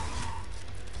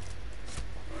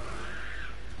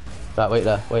 Right, wait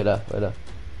there, wait there, wait there.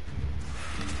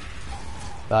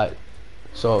 Right,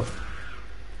 so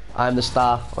I'm the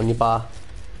star on your bar.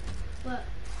 But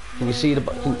Can you see the...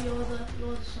 you're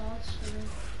the swords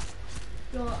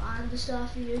for me. I'm the star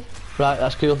for you. Right,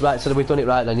 that's cool. Right, so we've done it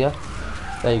right then, yeah?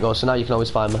 There you go, so now you can always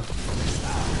find me.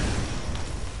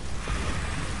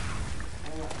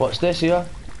 What's this here?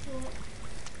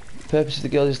 The purpose of the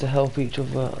guild is to help each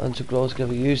other and to grow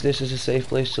together. Use this as a safe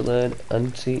place to learn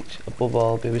and teach. Above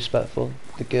all, be respectful.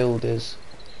 The guild is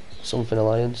something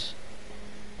alliance.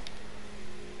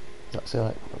 That's it,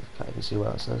 like, I can't even see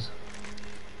what that says.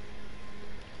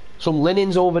 Some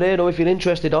linens over there though if you're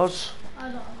interested, Oz. I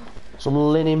don't have it. Some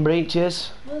linen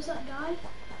breeches. Where's that guy?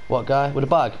 What guy? With a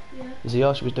bag? Yeah. Is he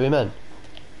yours? Should we do him in?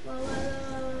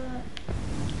 Well,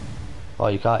 Oh,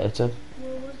 you can't hit him.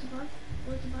 where's the bag?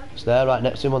 Where's the bag? It's there, right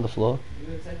next to him on the floor.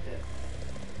 You accept it?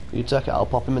 You take it, I'll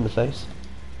pop him in the face.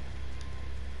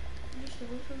 You stole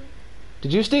it from me.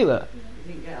 Did you steal it?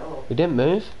 You didn't get up. You didn't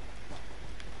move.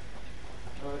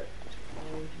 Or,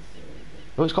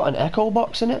 Oh, it's got an echo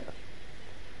box in it.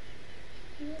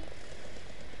 See it?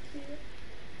 See it?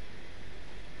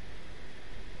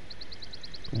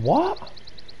 What?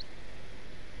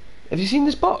 Have you seen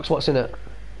this box? What's in it?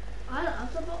 I don't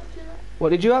have the box in it. What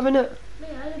did you have in it? Me,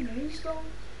 I had a moonstone.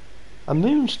 A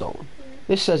moonstone?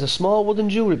 This says a small wooden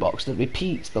jewellery box that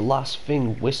repeats the last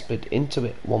thing whispered into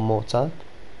it one more time.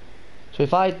 So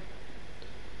if I...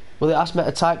 Will it ask me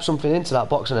to type something into that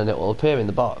box and then it will appear in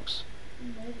the box?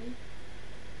 Maybe.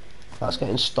 That's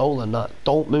getting stolen, that.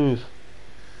 Don't move.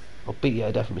 I'll beat you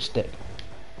to death with my stick.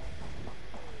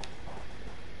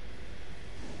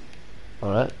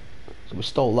 Alright. So we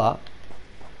stole that.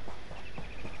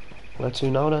 Where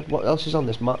to now then? What else is on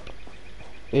this map?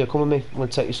 Here, come with me. I'm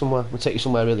gonna take you somewhere. I'm gonna take you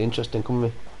somewhere really interesting. Come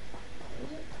with me.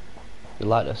 You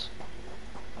like this?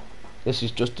 This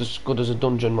is just as good as a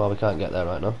dungeon while we can't get there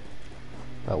right now.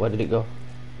 Right, where did it go?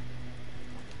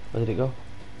 Where did it go?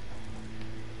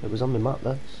 It was on my map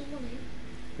then. Someone in.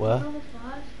 Where? Number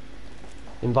 5.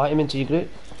 Invite him into your group.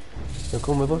 He'll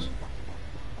come with us.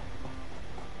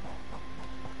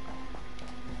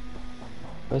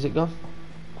 Where's it gone?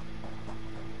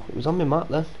 It was on my map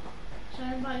then. So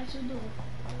I invite you to the door.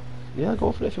 Yeah,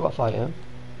 go for it if you want to fight him.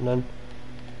 And then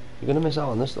you're gonna miss out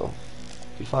on this though.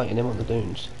 If you're fighting him on the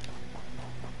dunes.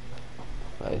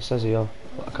 Right, it says here.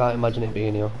 But I can't imagine it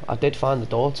being here. I did find the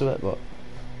door to it, but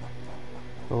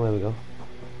oh, there we go.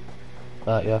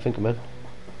 Right, yeah, I think I'm in.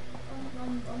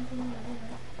 I'm coming anyway.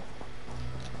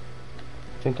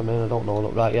 I think I'm in. I don't know.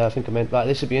 Look, right, yeah, I think I'm in. Right,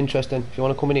 this would be interesting. If you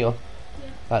want to come in here. Yeah.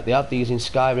 Right, they have these in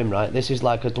Skyrim, right? This is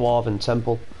like a dwarven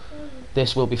temple.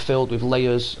 This will be filled with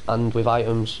layers and with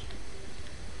items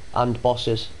and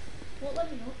bosses. Won't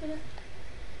let me open it.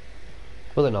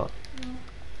 Will it not? No.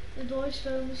 The door is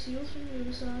filled with seals from the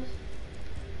other side.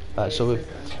 Right, so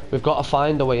we've got to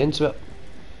find a way into it.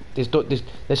 This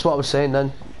is what I was saying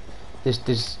then.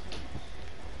 There's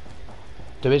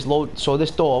There is load. So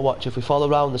this door, watch, if we follow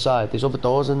around the side, there's other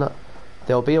doors in that.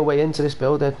 There'll be a way into this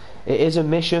building. It is a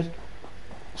mission.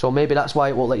 So maybe that's why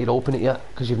it won't let you open it yet,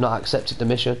 because you've not accepted the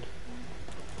mission.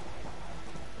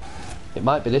 It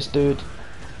might be this dude.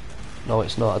 No,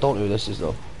 it's not. I don't know who this is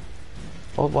though.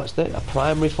 Oh, what's this? A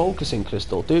primary focusing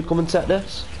crystal. Dude, come and take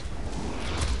this.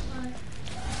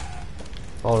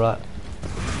 Alright.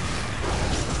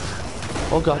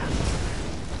 Oh god.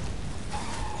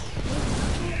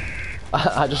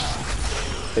 I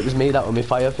just... It was me that with my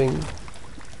fire thing.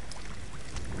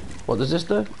 What does this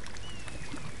do?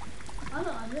 I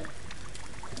don't have it.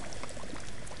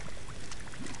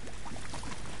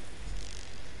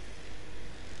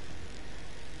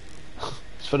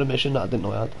 It's for a mission that I didn't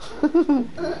know I had.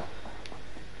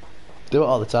 Do it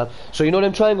all the time. So you know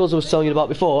them triangles I was telling you about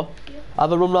before? Yeah.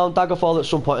 Have a run round Daggerfall at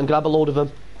some point and grab a load of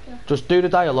them. Yeah. Just do the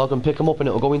dialogue and pick them up and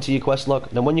it'll go into your quest log.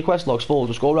 Then when your quest log's full,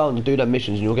 just go around and do them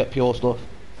missions and you'll get pure stuff.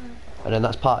 And then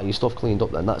that's part of your stuff cleaned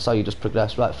up then. That's how you just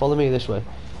progress. Right, follow me this way.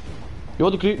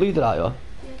 You're the group leader, aren't you?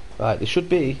 Yeah. Right, there should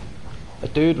be a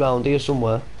dude round here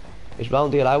somewhere. It's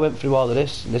round here. I went through all of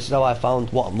this and this is how I found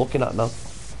what I'm looking at now.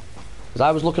 Because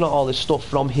I was looking at all this stuff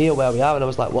from here where we are and I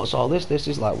was like, what's all this? This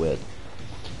is like weird.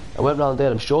 I went round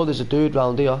there. I'm sure there's a dude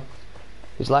round here.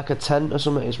 There's like a tent or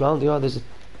something. It's round here. There's a...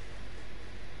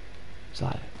 It's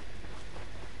like...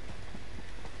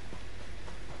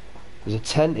 There's a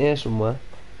tent here somewhere.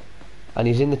 And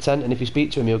he's in the tent, and if you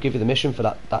speak to him, he'll give you the mission for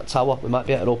that tower. We might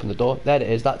be able to open the door. There it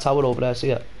is, that tower over there, see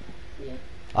it? Yeah.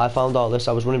 I found all this,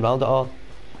 I was running around it all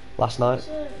last night.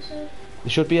 So, There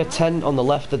should be a tent on the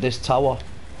left of this tower.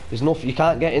 There's nothing, you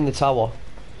can't get in the tower.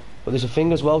 But there's a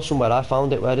thing as well somewhere, I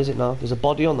found it, where is it now? There's a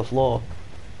body on the floor.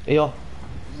 Here.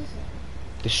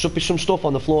 There should be some stuff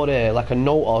on the floor here, like a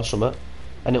note or something.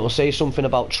 And it will say something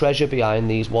about treasure behind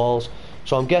these walls.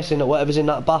 So I'm guessing that whatever's in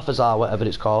that Balthazar, whatever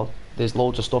it's called, there's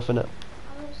loads of stuff in it.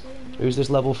 I don't see him. Who's this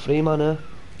level 3 man here?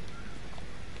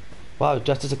 Wow,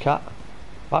 dressed as a cat.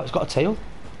 Wow, it's got a tail.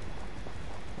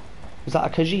 Is that a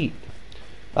Khajiit?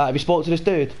 Right, have you spoke to this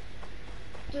dude?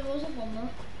 There was a one there.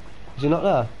 Is he not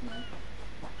there? No.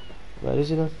 Where is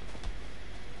he then?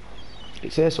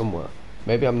 It's here somewhere.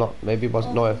 Maybe I'm not, maybe it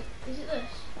wasn't, no. Is it this?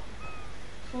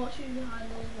 Fortune behind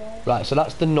those walls. Right, so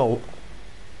that's the note.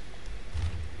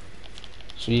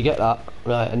 So you get that,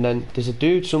 right, and then there's a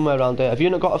dude somewhere around there. Have you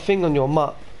not got a thing on your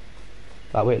map?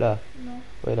 Right, wait there. No.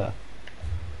 Wait there.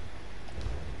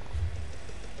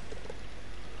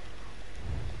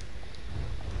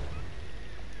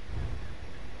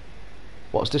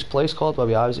 What's this place called where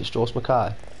we are? Is it Stros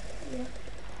Mackay? Yeah.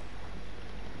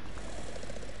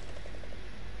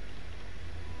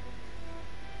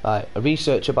 Right, a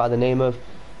researcher by the name of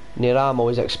Niramo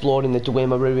is exploring the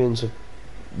Dwemer ruins of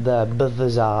the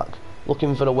Bthazark,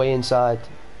 looking for a way inside.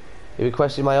 He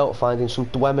requested my help finding some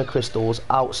Dwemer crystals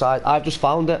outside. I've just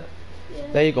found it.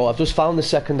 Yeah. There you go, I've just found the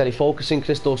secondary focusing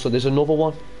crystal, so there's another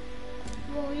one.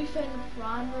 Well, you found the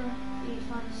primary. You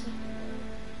found the second.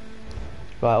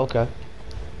 Right, okay.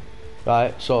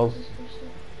 Right, so... This crystal.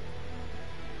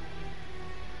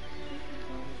 You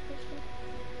found this crystal.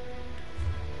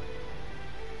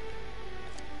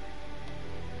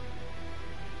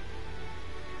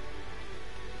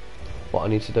 What I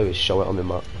need to do is show it on the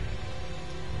map.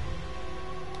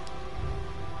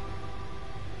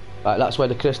 Right, that's where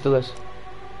the crystal is.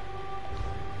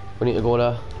 We need to go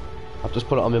there. I've just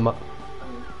put it on my map.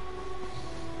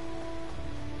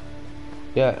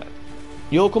 Yeah.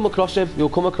 You'll come across him,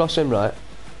 right?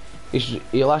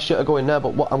 He'll ask you to go in there,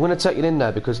 but what, I'm going to take you in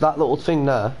there because that little thing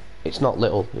there, it's not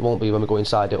little. It won't be when we go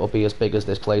inside, it'll be as big as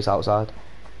this place outside.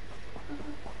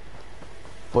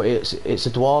 But it's a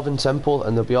dwarven temple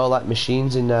and there'll be all like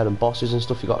machines in there and bosses and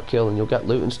stuff you got to kill and you'll get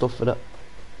loot and stuff for it.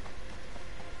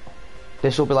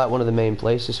 This will be like one of the main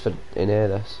places for in here,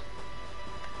 this.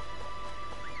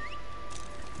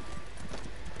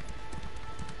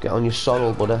 Get on your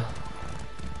sorrel, buddy.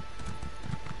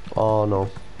 Oh no.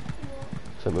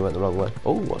 I think we went the wrong way.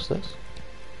 Oh, what's this?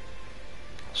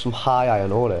 Some high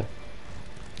iron ore here.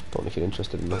 Don't know if you're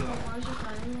interested in that. Why is your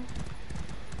phone?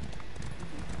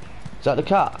 Is that the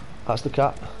cat? That's the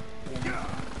cat.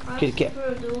 Yeah. Kitty cat.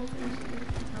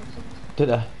 Did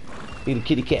I? Be the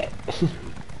kitty cat.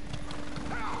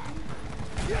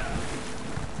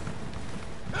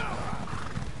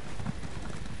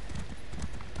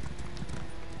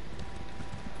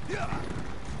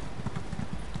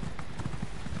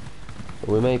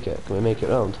 Can we make it? Can we make it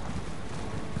round?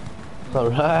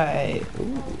 Alright!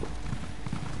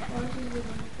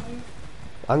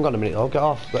 Hang on a minute, I'll get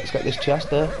off. Let's get this chest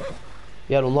there.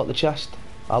 Yeah, unlock the chest.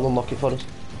 I'll unlock it for us.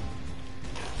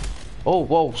 Oh,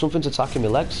 whoa, something's attacking my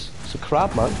legs. It's a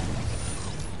crab, man.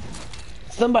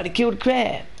 Somebody killed a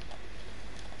crab.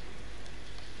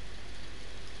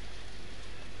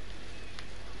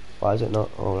 Why is it not?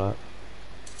 Alright.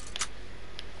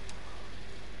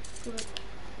 Good.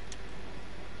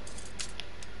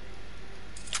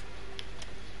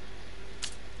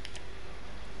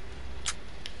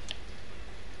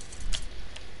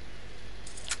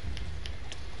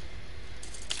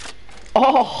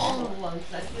 Oh! 1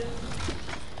 second.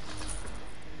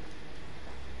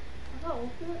 I can't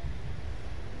open it.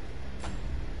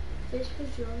 It's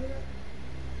because you're over it.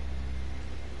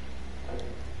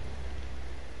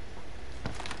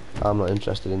 I'm not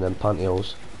interested in them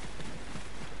pantyhose.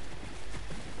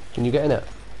 Can you get in it?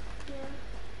 Yeah.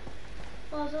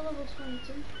 Well, I was at level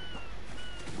 22.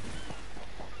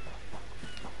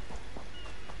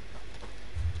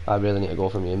 I really need to go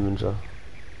from your inventory.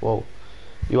 Whoa.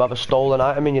 You have a stolen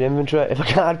item in your inventory. If I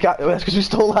can't get it, that's because we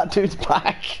stole that dude's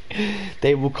back.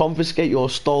 They will confiscate your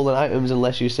stolen items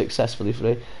unless you successfully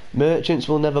free. Merchants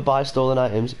will never buy stolen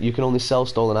items. You can only sell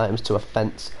stolen items to a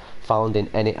fence found in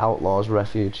any outlaw's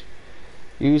refuge.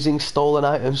 Using stolen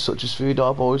items such as food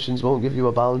or potions won't give you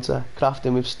a bounty.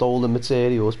 Crafting with stolen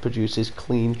materials produces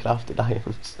clean crafted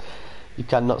items. You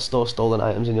cannot store stolen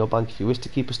items in your bank. If you wish to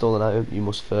keep a stolen item, you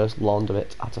must first launder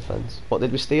it at a fence. What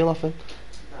did we steal off him?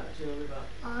 That's really bad.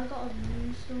 I got a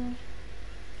new sword.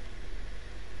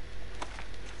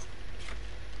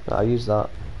 I use that.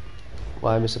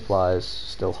 Why are my supplies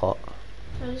still hot?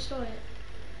 Can I destroy it?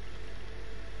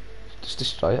 Just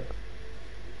destroy it.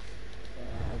 Yeah,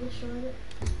 I destroyed it.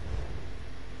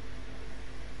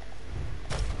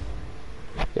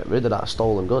 Get rid of that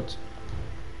stolen goods.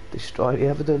 Destroy the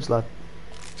evidence, lad.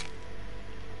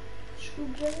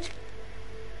 Screwdriver?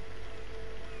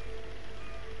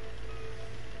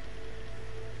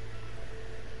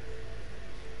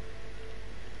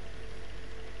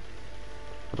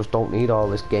 I just don't need all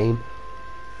this game.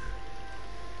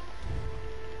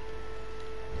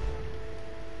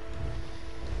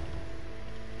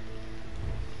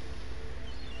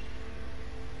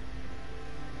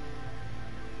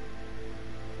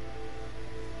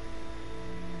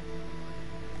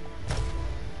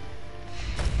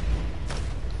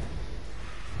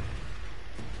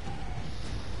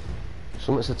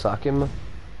 Something's attacking me.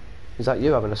 Is that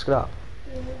you having a scrap?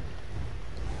 Yeah.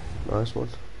 Nice one.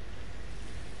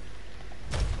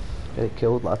 Get it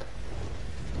killed, lad.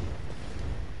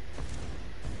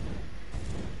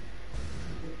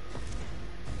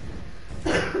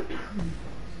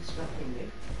 Distracting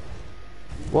you.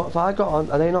 What have I got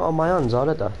on? Are they not on my hands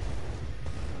already?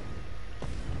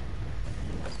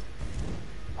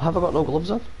 Have I got no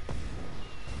gloves on?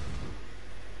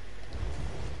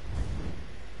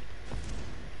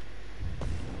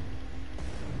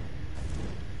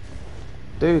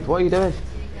 Dude, what are you doing? Do you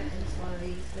get into one of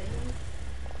these things?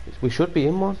 We should be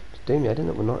in one. Damn, yeah, didn't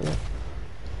it? We're not yet.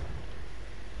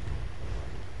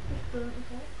 Just burnt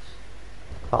the box.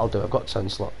 That'll do. I've got 10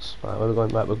 slots. Right, where are we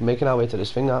going? Right, we're making our way to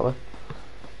this thing, aren't we?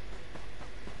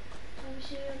 Can we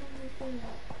see your number for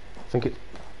that? I think it.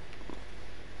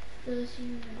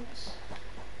 13 minutes.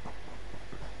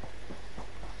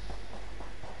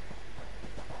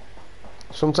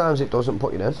 Sometimes it doesn't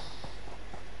put you in.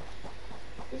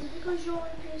 Is it because you're on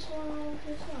PS1 or on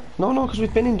PS5? No, because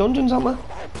we've been in dungeons, haven't we?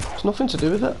 It's nothing to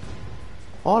do with it.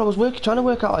 Oh, I was trying to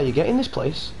work out how you get in this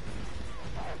place.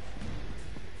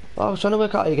 Oh, I was trying to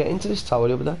work out how you get into this tower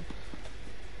over there.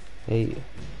 Hey.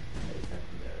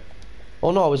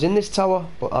 Oh no, I was in this tower,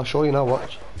 but I'll show you now,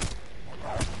 watch.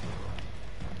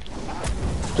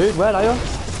 Dude, where are you?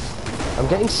 I'm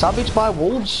getting savaged by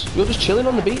wolves. You're just chilling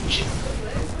on the beach.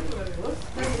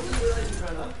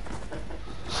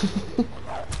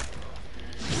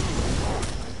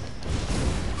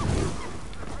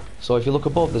 So if you look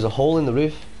above, there's a hole in the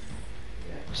roof.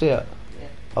 See it? Yeah.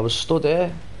 I was stood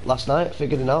here last night,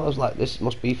 figuring it out. I was like, this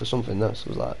must be for something. This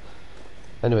was like,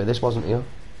 anyway, this wasn't here.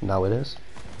 Now it is.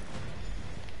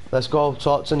 Let's go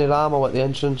talk to Niramo at the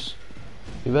entrance.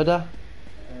 You ready?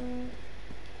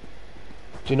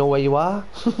 Do you know where you are?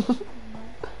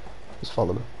 Just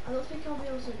follow me. I don't think I'll be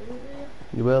able to do it with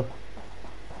you. You will.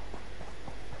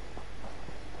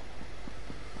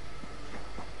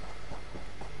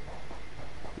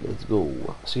 Let's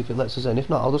go. See if it lets us in. If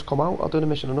not, I'll just come out. I'll do the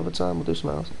mission another time. We'll do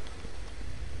something else.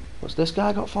 What's this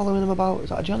guy got following him about? Is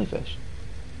that a jellyfish?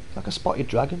 It's like a spotted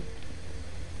dragon.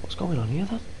 What's going on here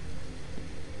then?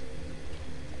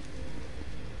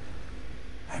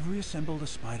 I've reassembled a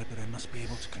spider, but I must be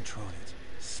able to control it.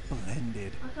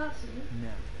 Splendid. I can't see it. Now,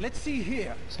 let's see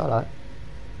here. It's alright.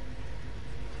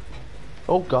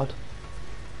 Oh god.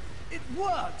 It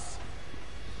works!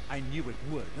 I knew it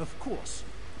would, of course.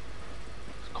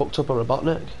 cooked up a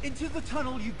Robotnik. Into the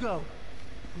tunnel you go.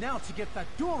 Now to get that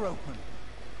door open.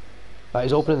 Right,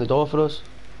 he's opening the door for us.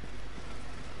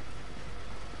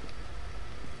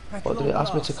 At What did it long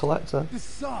ask me to last, collect then? The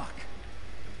Sark.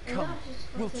 Yeah, Come,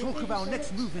 just we'll okay, talk you of our said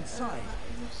next it's, move inside.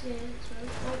 investigate it,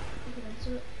 so- oh, you can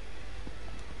enter it.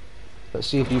 Let's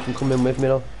see if you can come in with me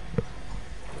now.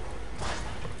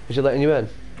 Is he letting you in?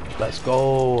 Let's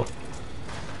go.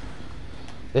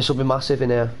 This will be massive in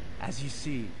here. As you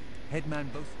see, Headman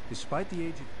both, despite the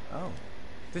age of... Oh,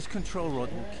 this control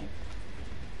rod will keep...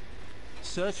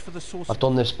 Search for the source... I've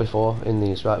done this before in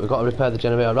these. Right, we've got to repair the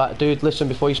generator. Right, dude, listen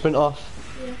before you sprint off.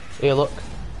 Yeah. Here, look.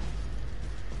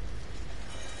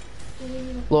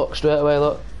 Look, straight away,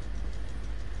 look.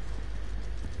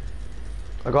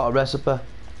 I got a recipe.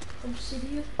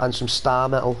 Obsidian. And some star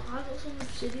metal. I got some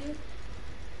obsidian.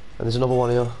 And there's another one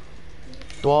here.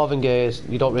 Dwarven gears,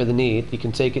 you don't really need. You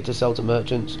can take it to sell to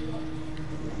merchants.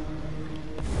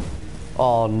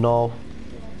 Oh no.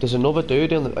 There's another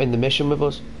dude in the mission with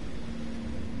us.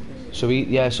 So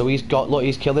he's got, look,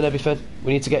 he's killing everything.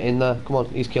 We need to get in there. Come on,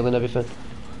 he's killing everything.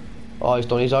 Oh, he's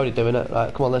done, he's already doing it.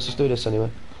 Right, come on, let's just do this anyway.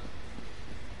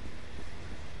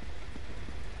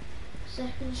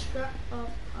 Second scrap of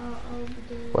I'll be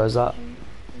doing. Where's that?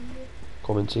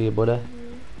 Coming to you, buddy.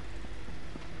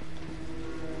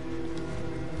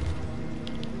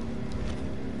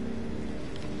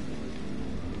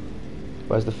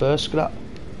 Where's the first scrap?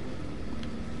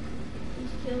 He's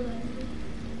killed everything.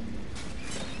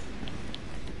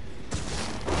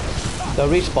 They'll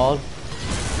respawn.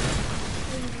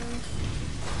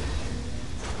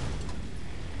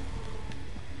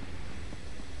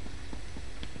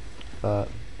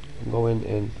 I'm going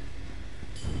in.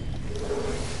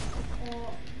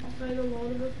 Oh, I found a lot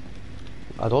of it.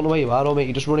 I don't know where you are, though, mate.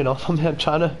 You're just running off on me. I'm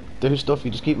trying to do stuff.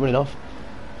 You just keep running off.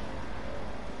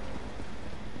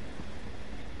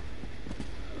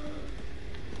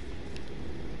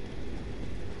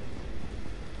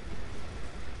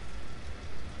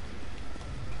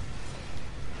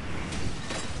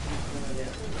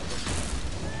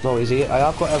 No, is he?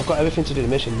 I've got everything to do the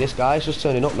mission. This guy's just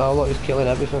turning up now. Look, he's killing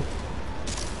everything.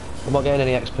 I'm not getting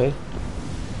any XP.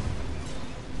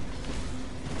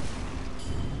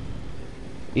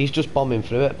 He's just bombing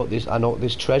through it, but I know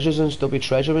there's treasures and there'll be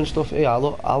treasure and stuff here.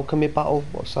 Look, alchemy battle.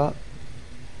 What's that?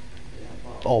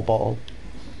 Oh, bottle.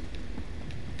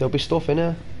 There'll be stuff in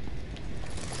here.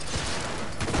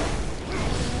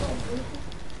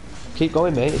 Keep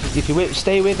going, mate. If you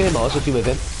stay with him, Oz. If you're with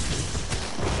him.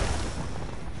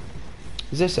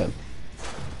 Is this him?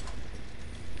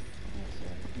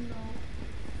 No,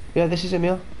 Yeah, this is him,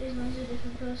 yeah. he's not a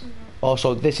different person now. Oh,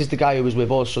 so this is the guy who was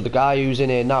with us. So the guy who's in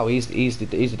here now, he's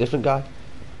a different guy.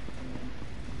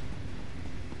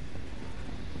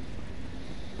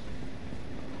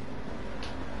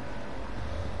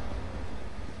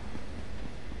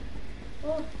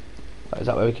 Oh, Is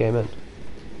that where we came in?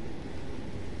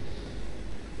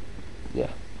 Yeah.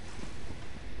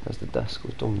 There's the desk.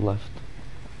 We've done left.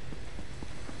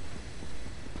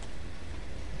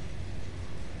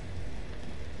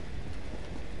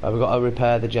 We've got to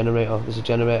repair the generator. There's a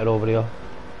generator over here.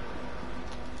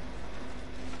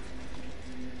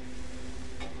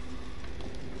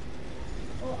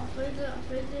 oh, I found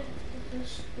it, the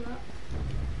first scrap.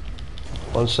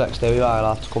 1 sec, stay where you are.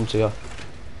 I'll have to come to you.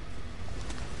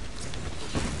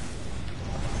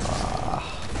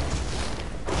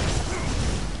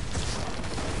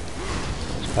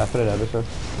 It's peppering everything.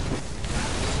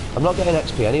 I'm not getting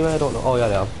XP anyway. I don't know. Oh yeah,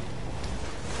 I am.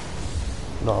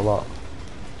 Not a lot.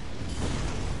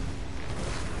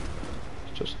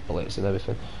 Just bullets and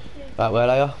everything. Yeah. Right, where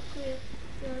are you? Clear.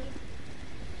 Yeah.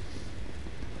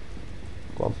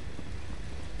 Go on.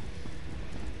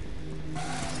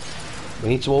 We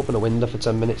need to open a window for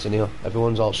 10 minutes in here.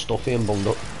 Everyone's all stuffy and bunged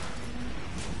up.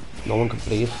 No one can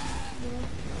breathe.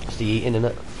 It's the eating,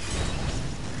 innit?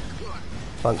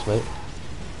 Thanks, mate.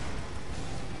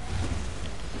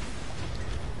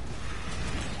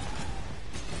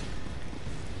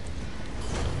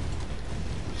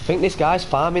 I think this guy's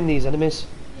farming these enemies.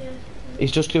 Yeah.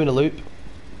 He's just doing a loop.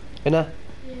 Innit?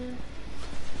 Yeah.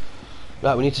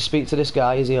 Right, we need to speak to this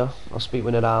guy. He's here. I'll speak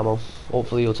with Nadamo.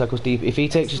 Hopefully he'll take us deep. If he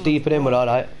takes us deeper in, we're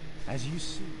alright. As you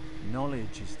see,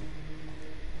 knowledge is the...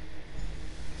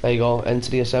 There you go.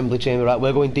 Enter the assembly chamber. Right,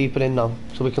 we're going deeper in now.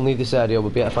 So we can leave this area. We'll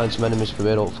be able to find some enemies for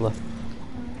here, hopefully.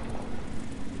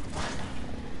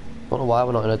 Don't know why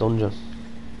we're not in a dungeon.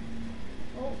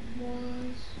 Oh,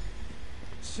 was.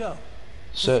 So,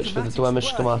 Search for the Dwemer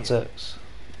schematics.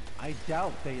 I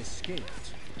doubt they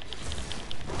escaped.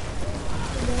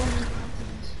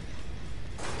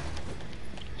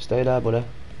 Stay there, buddy.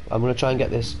 I'm gonna try and get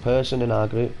this person in our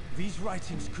group. These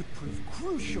writings could prove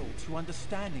crucial to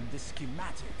understanding the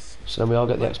schematics. So then we all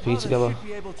get the My XP brother together. should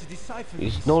be able to decipher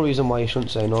There's these. no reason why you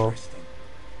shouldn't say no. Interesting.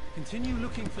 Continue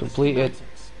looking for Completed. the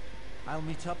schematics. I'll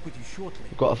meet up with you shortly.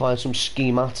 We've got to find some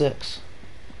schematics.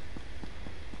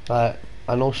 Right,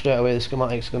 I know straight away the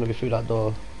schematics are going to be through that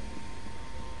door.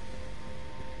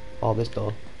 Oh, this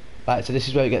door. Right, so this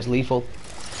is where it gets lethal.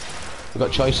 We've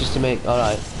got choices to make.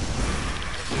 Alright.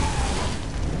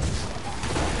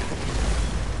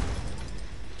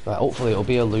 Right, hopefully it'll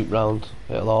be a loop round.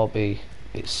 It'll all be...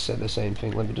 It's said the same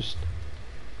thing. Let me just...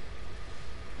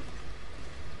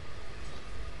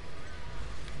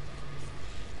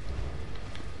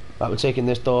 Right, we're taking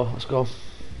this door. Let's go. So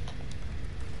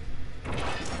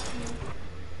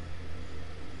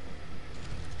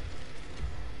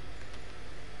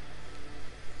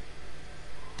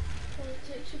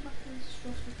it takes you back into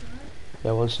Strasbourg, right?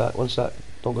 Yeah, one sec.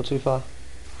 Don't go too far.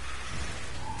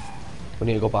 We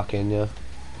need to go back in, yeah.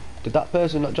 Did that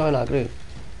person not join our group?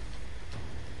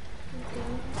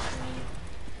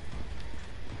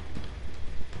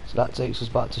 So that takes us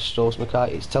back to Strauss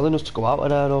Mackay. It's telling us to go out of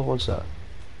there though, one sec.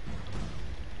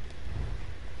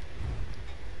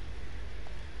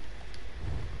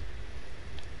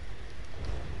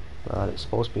 Right, it's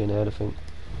supposed to be in here, I think.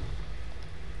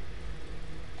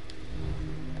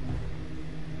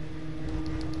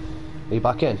 Are you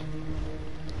back in?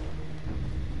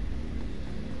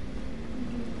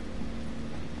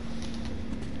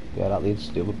 Yeah, that leads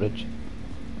to the other bridge.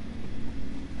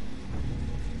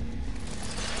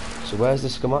 So where's the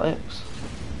schematics?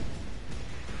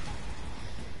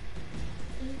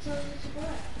 Did it tell you to go there?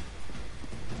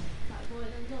 Like what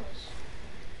it then does?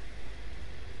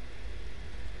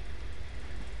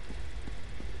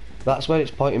 That's where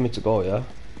it's pointing me to go, yeah?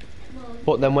 Well,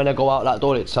 But then when I go out that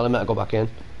door, it's telling me to go back in.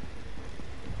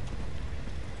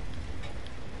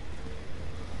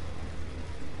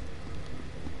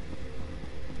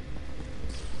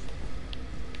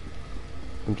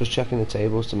 I'm just checking the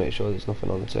tables to make sure there's nothing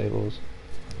on the tables.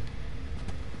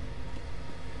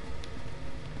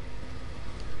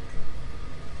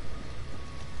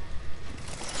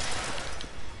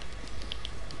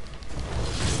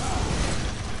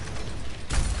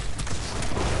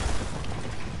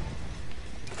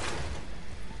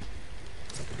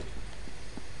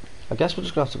 I guess we're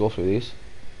just gonna have to go through these.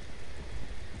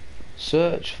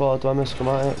 Search for Dwemer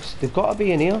schematics. They've got to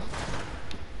be in here.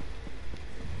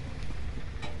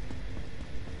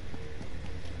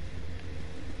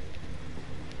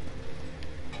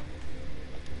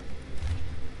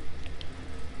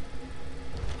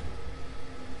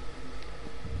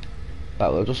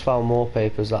 Right, we've just found more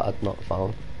papers that I'd not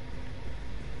found.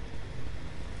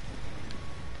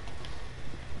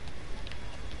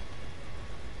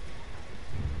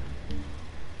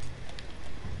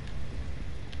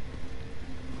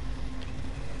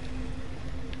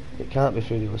 It can't be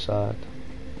through the other side.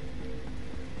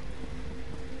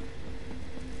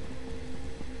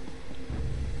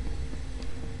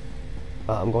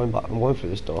 Right, I'm going back. I'm going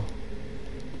through this door.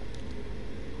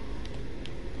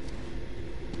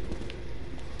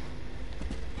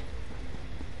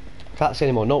 Can't see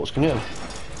any more notes, can you?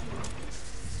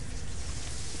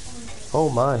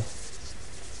 Oh my.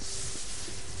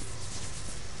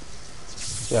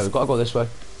 Yeah, we've got to go this way.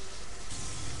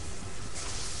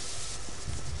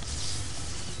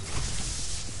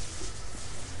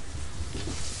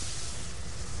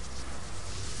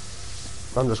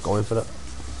 I'm just going for it.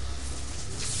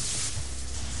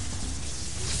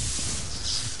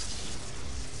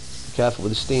 Be careful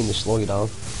with the steam, they slow you down.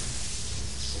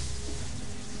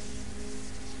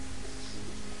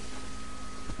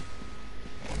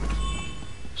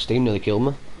 Steam nearly killed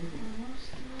me.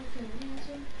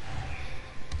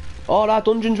 Oh, that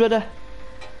dungeon's ready.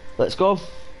 Let's go.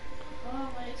 oh,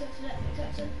 wait,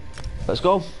 accept it. Let's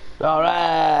go.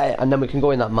 Alright. And then we can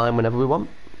go in that mine whenever we want.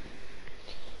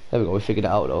 There we go, we figured it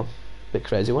out though. Bit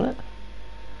crazy, wasn't it?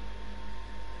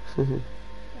 The body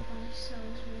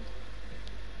sounds weird.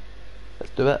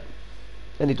 Let's do it.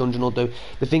 Any dungeon will do.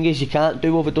 The thing is, you can't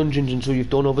do other dungeons until you've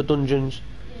done other dungeons.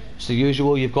 Yeah. It's the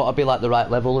usual, you've got to be like the right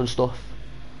level and stuff.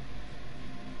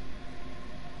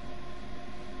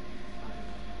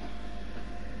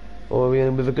 Oh, are we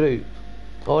in with a group?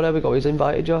 Oh, there we go, he's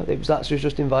invited you. It was that's who's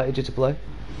just invited you to play.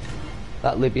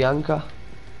 That Libyanka.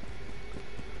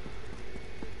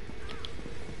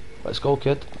 Let's go,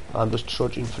 kid. I'm just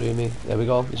trudging through me. There we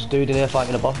go. There's a dude in here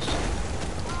fighting a boss.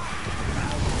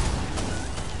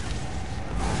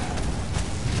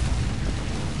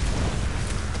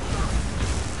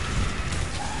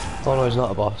 Oh no, he's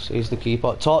not a boss. He's the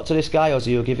keeper. Talk to this guy or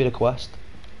he'll give you the quest.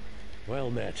 Well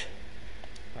met.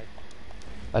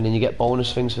 And then you get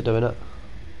bonus things for doing it.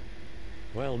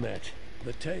 Well met.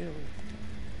 The tale.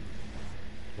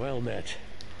 Well met.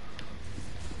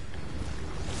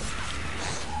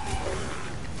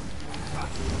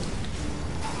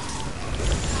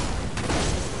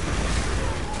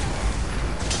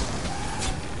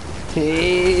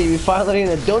 Hey, we're finally in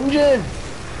a dungeon!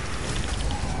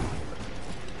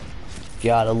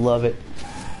 God, I love it.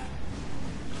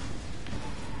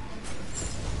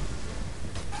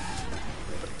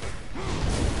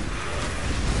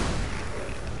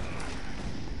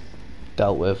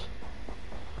 Dealt with.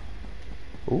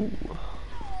 Ooh.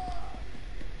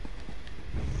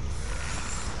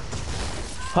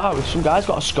 Wow, some guy's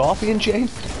got a scorpion chain.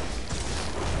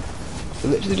 They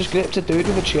literally just gripped a dude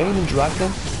with a chain and dragged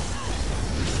him.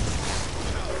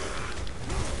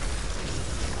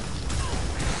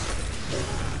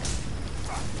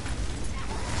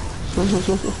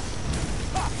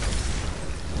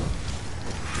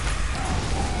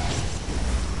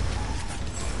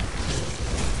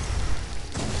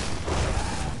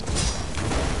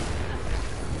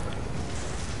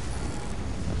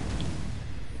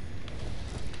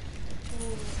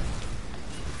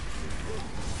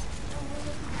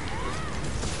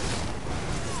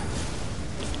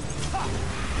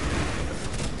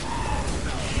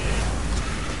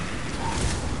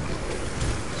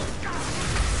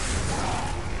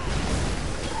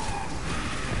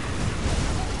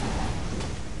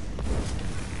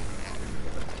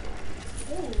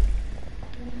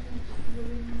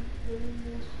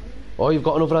 Oh, you've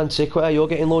got another antiquity. You're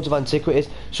getting loads of antiquities.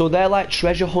 So they're like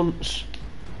treasure hunts.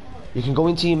 You can go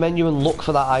into your menu and look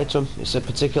for that item. It's a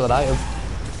particular item.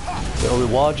 It'll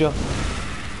reward you.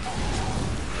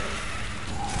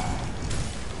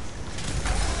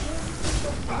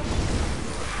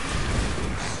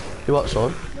 You what,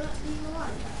 son?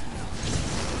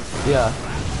 Yeah.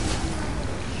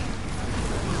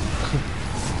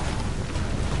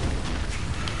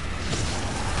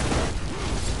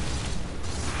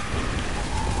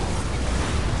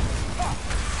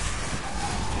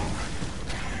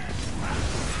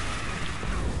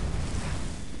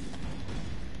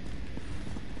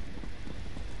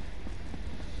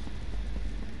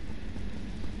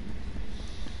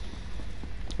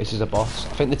 This is a boss. I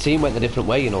think the team went a different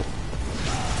way, you know.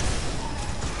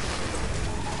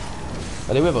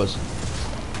 Are they with us?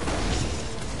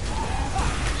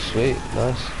 Sweet,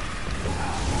 nice.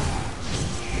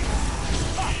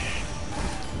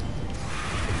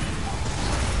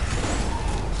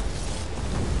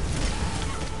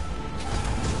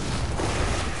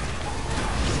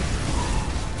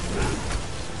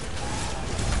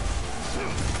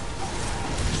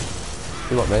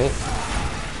 You what, mate?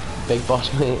 Big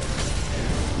boss, mate.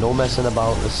 No messing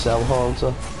about the Cell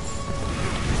Haunter.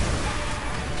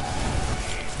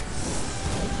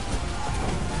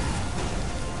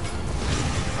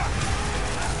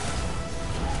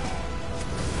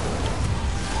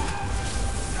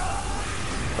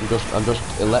 I'm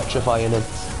just electrifying him.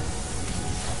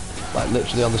 Like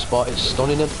literally on the spot, it's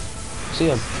stunning him. See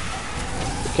him?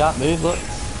 He can't move, look.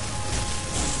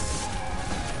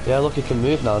 Yeah, look, he can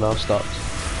move now, stopped.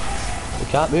 He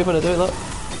can't move when I do it, look.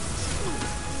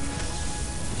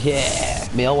 Yeah!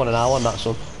 Me, I want an hour on that,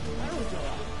 son.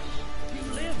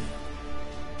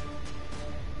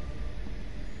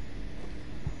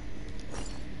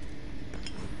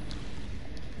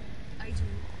 I do,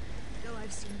 though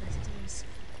I've seen better days.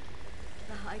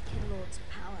 The High Kinlord's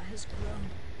power has grown.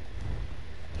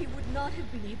 He would not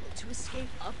have been able to escape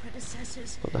our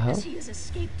predecessors What the hell? as he has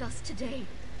escaped us today.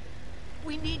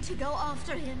 We need to go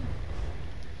after him.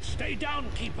 Stay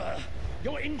down, Keeper.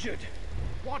 You're injured.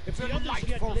 What If the others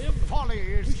yet delightful live, folly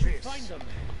we is should this? find them.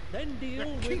 Then deal The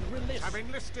with Keepers Release. have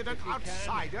enlisted an If we can.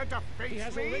 outsider to He face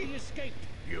has me? already escaped.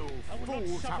 You I will not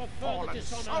fools suffer have further fallen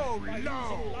dishonor so by losing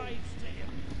low. lives to him.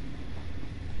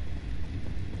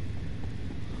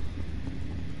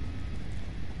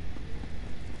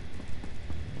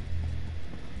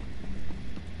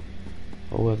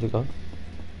 Oh, where have they gone?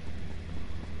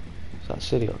 Is that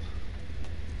city on?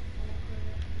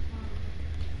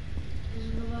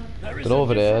 There is They're a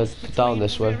over there, difference down between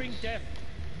this way. fearing death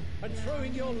and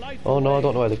throwing your life Oh no, I away.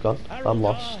 don't know where they've gone. I'm Aradar,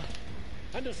 lost.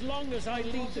 And as long as I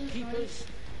lead the Keepers,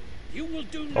 you will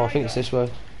do Oh, I think it's this way.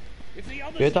 If the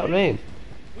others You heard that live, rain?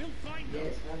 we'll find them.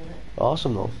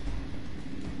 Awesome though.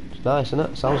 It's nice, isn't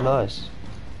it? Sounds nice.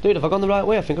 Dude, have I gone the right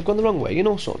way? I think I've gone the wrong way, you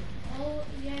know, son. Oh,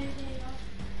 yeah.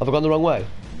 Have I gone the wrong way?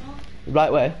 No, The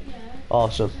right way? yeah.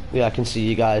 Awesome. Yeah, I can see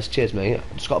you guys. Cheers, mate.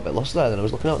 I just got a bit lost there then. I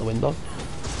was looking out the window.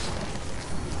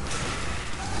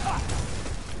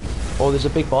 Oh, there's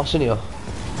a big boss in here.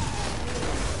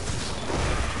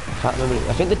 Can't remember.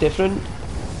 I think they're different.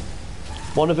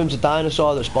 One of them's a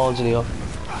dinosaur that spawns in here.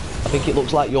 I think it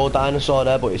looks like your dinosaur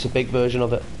there, but it's a big version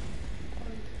of it.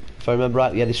 If I remember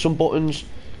right, yeah, there's some buttons,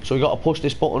 so we got to push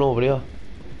this button over here.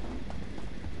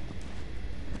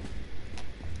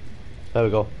 There we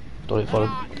go, done it for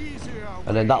him.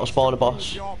 And then that'll spawn a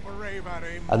boss.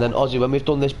 And then Ozzy, when we've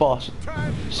done this boss,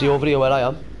 see over here where I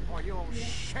am?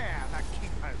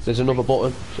 There's another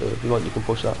button, so if you want you can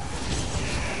push that.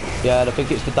 Yeah, I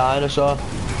think it's the dinosaur.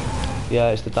 Yeah,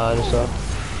 it's the dinosaur.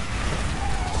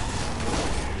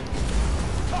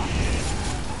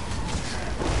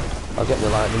 I'll get the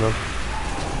lightning on.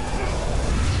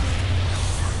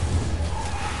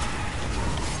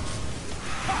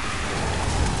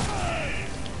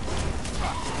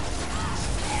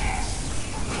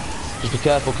 Just be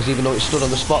careful, because even though it's stood on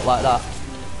the spot like that,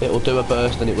 it will do a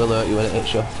burst and it will hurt you when it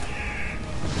hits you.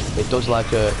 It does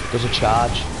like a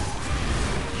charge.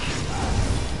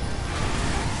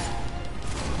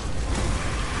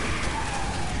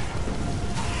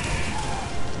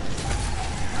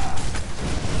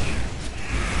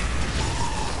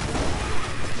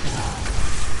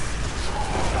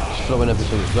 Just throwing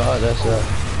everything you've got at this.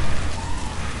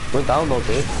 Went down though,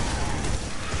 dude.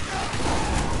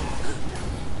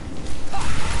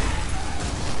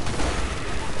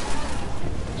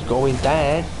 It's going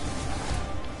down.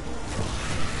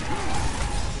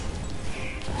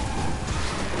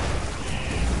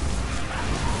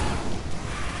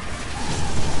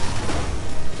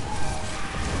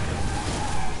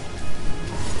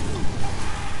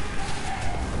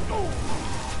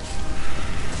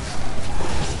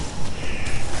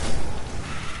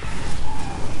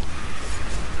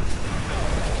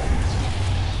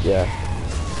 Yeah.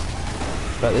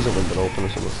 Right, there's a window open or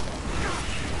something.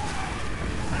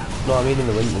 No, I mean in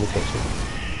the window in the kitchen.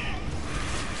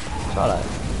 It's alright.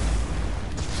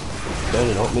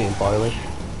 Burning up, me and boiling.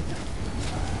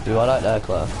 You alright there,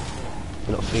 Claire?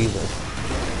 You're not freezing.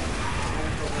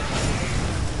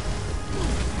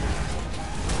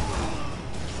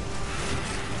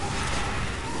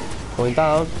 Going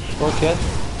down. Come on, kid.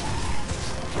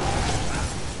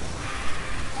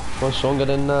 Come on, son, get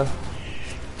in there.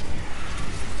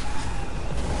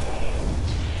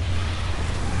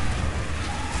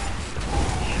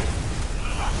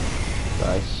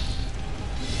 Nice.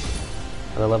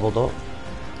 And I leveled up.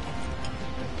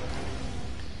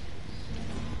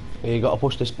 Yeah, you gotta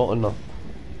push this button now.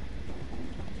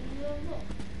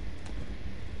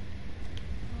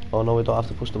 Oh no, we don't have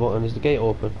to push the button. Is the gate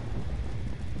open?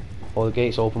 Oh, the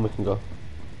gate's open, we can go.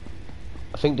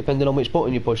 I think depending on which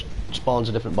button you push, spawns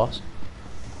a different boss.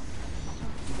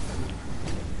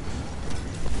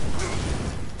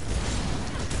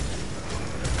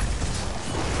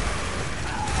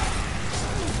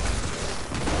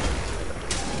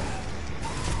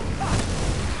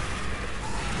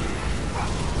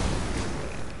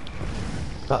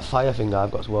 That fire thing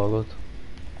I've got's well good.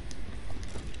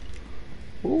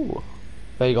 Ooh.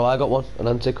 There you go, I got one, an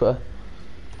antiquity.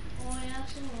 Oh yeah,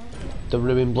 someone. The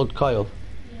ruined blood coil.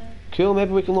 Yeah. Cool,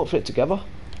 maybe we can look for it together.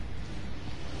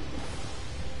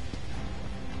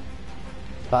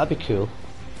 That'd be cool.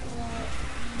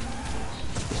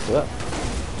 Let's do it.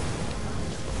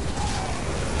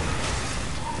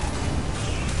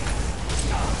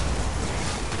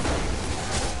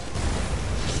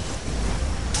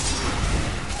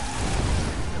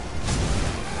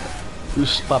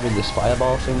 Who's spamming this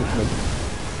fireball thing?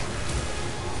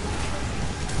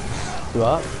 You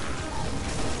are?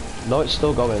 No, it's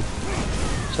still going.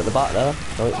 It's at the back there.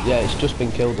 No, yeah, it's just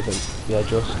been killed, I think. Yeah,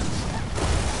 just.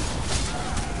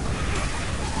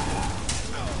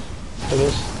 There it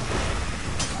is.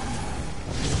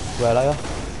 Where are you?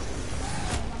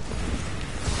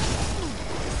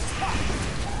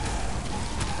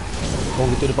 Go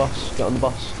and do the boss. Get on the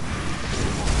boss.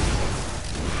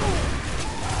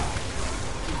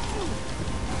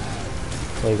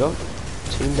 There you go.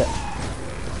 Teamed it.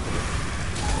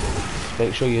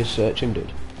 Make sure you're searching,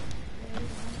 dude.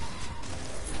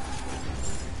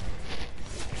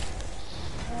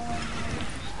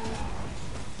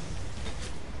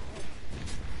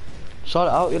 Sort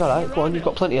it out, you're alright. Go on, you've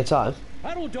got plenty of time.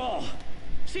 Haroldor,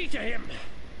 see to him.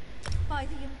 By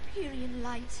the Empyrean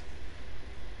light,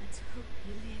 let's hope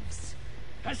he lives.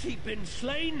 Has he been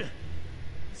slain?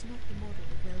 He's not immortal,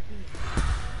 but will be.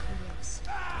 He lives.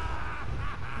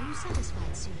 Are you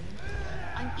satisfied, Ciri?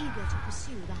 I'm eager to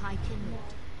pursue the High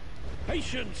Kinlord.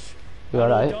 Patience. You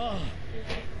alright?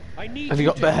 I need Have you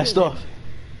got better stuff?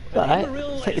 Alright,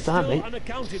 Imril take your is time, still mate.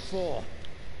 unaccounted for.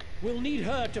 We'll need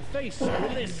her to face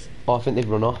Rilis. Oh, I think they've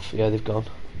run off. Yeah, they've gone.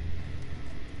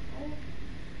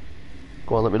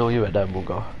 Go on, let me know when you're at them, we'll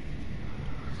go.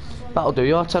 That'll do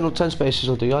you. 10 spaces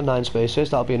will do you. 9 spaces.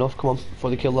 That'll be enough. Come on, before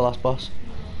they kill the last boss.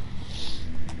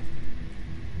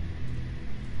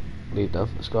 Lead them.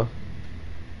 Let's go.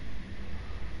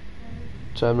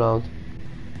 Turn round.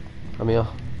 I'm here.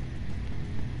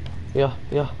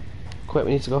 Here. Quick,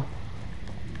 we need to go.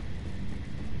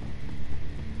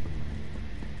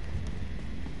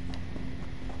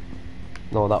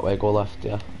 No, that way. Go left.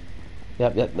 Yeah.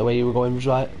 Yep. The way you were going was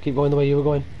right. Keep going the way you were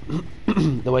going.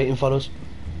 They're waiting for us.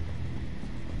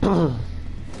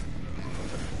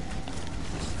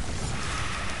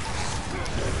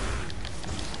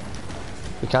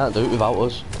 We can't do it without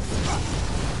us.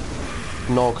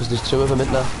 No, because there's 2 of them,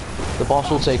 isn't there? The boss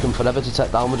will take them forever to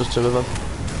take down with just 2 of them.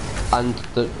 And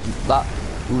that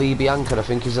Lee Bianca, I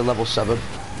think, is in level 7.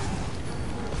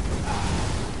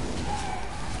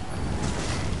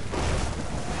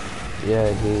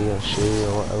 Yeah, he or she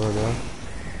or whatever they are.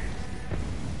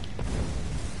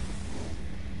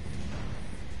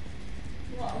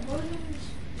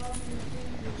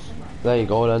 There you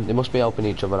go then, they must be helping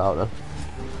each other out then.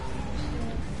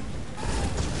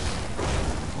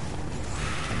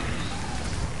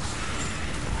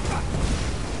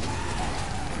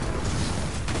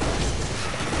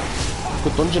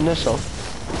 Good dungeon this though.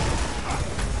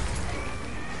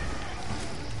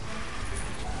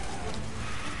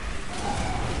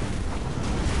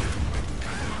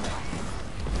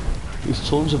 There's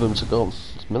tons of them to go.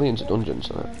 There's millions of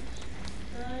dungeons in it.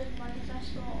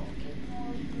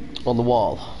 On the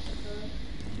wall.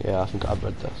 Yeah, I think I've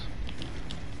read this.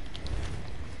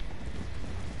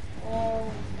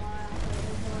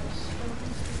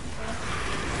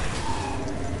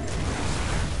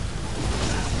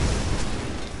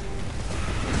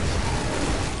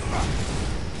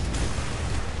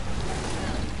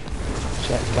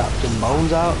 Check Captain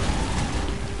Bones out.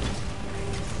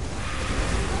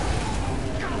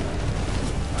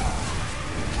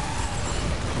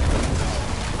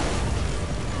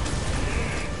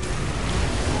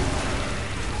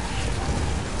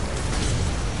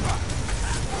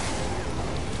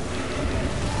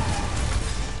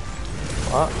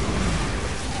 What?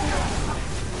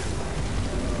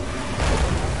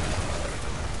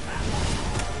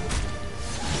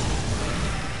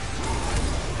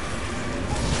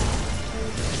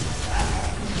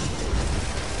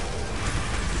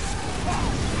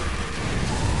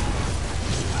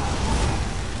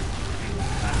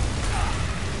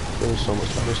 There's so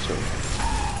much damage to him.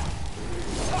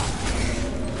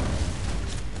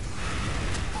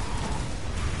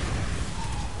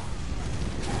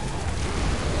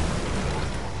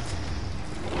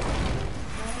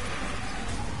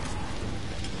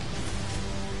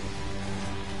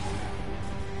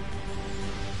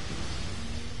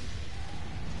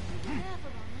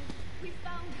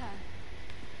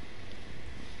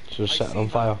 She was set on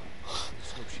fire.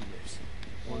 Let's hope she lives.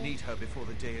 We'll need her before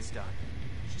the day is done.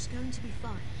 She's going to be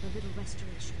fine. A little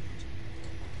restoration yet.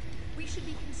 We should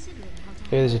be considering how to...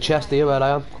 Hey, there's a chest here where I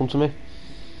am. Come to me.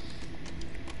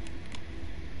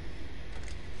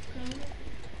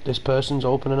 This person's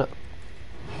opening it.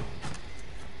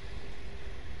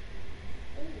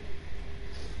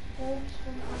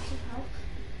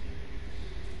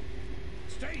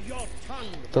 Stay your tongue.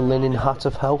 The linen hat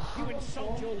of health. You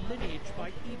insult your lineage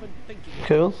by even thinking.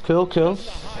 Cool. Does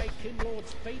the High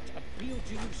Kinlord's fate appeal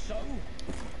to you so?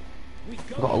 We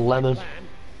go Got a with lemon. my plan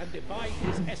and divide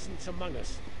his essence among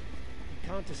us. He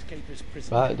can't escape his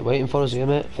prison. Right, they're waiting for us here,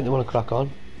 mate. I think they want to crack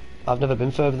on. I've never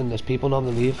been further than this. People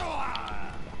normally leave.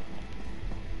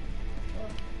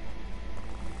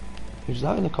 Who's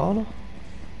that in the corner?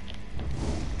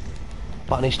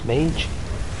 Banished mage.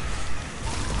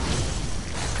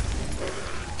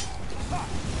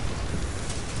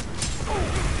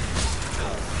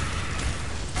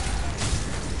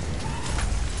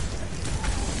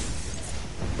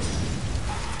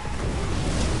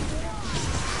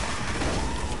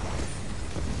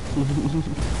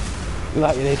 You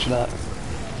like your nature that?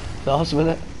 It's awesome,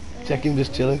 isn't it? Check him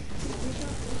just chilling.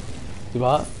 You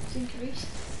what? It's increased.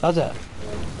 Has it?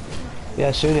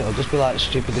 Yeah, soon it'll just be like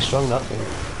stupidly strong, that thing.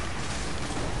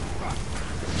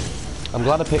 I'm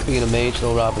glad I picked being a mage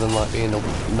though rather than like being a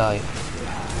knight.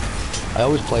 I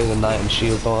always play the knight and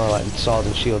shield, don't I? Like sword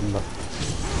and shield and that.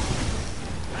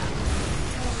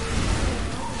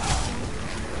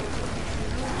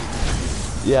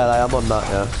 Yeah, I am on that,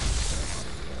 yeah.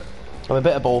 I'm a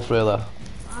bit of both really. I'm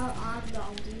not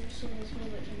on do so as well,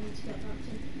 which I need to get back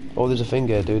to. Oh, there's a thing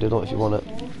here, dude. I don't know if you want it.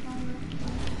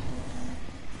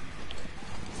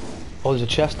 Oh, there's a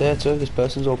chest there too. This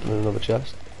person's opening another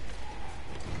chest.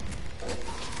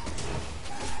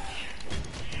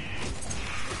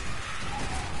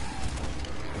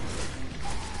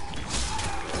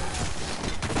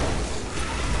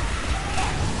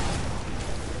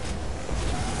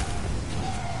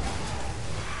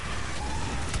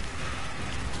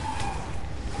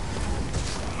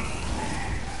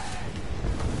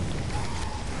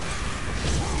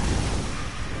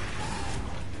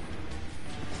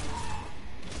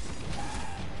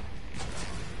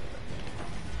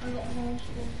 got no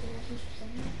school courses for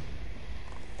them.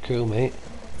 Cool, mate.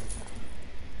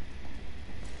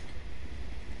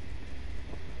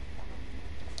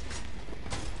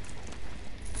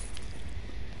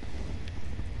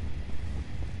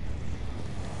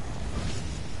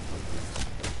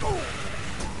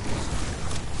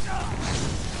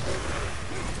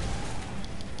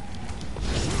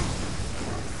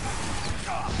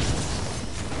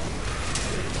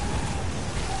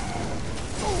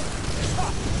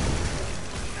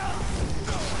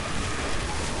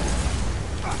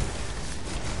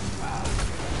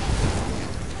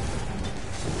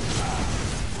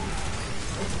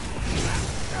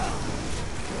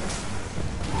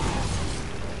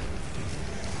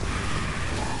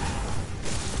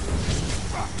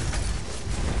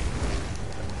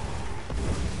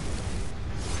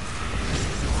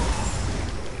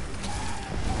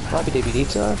 Might be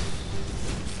DVD time.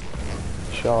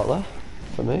 Shortly,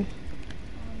 for me.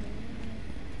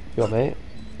 You what, mate?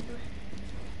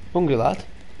 Hungry lad?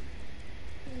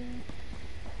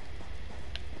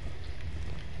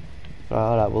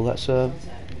 Alright, well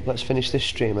let's finish this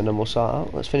stream and then we'll sort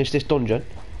out. Let's finish this dungeon.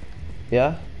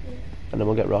 Yeah? And then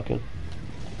we'll get rocking.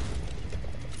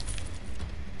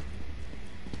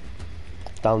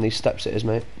 Down these steps it is,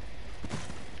 mate.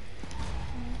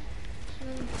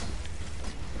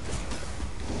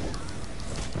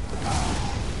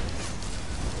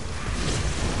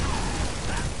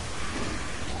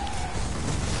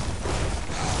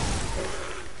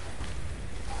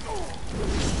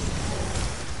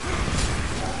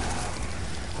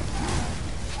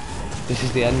 This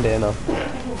is the end here now.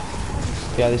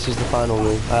 Yeah, this is the final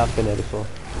room. I have been here before.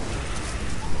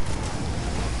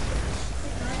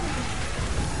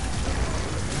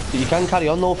 But you can carry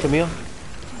on though from here.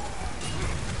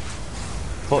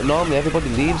 But normally everybody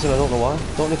leaves and I don't know why.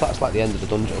 I don't know if that's like the end of the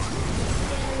dungeon.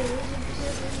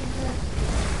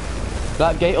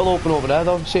 That gate will open over there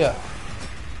though, see it?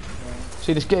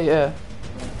 See this gate here?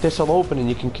 This will open and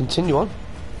you can continue on.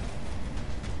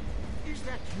 Is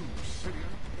that you, Cillian?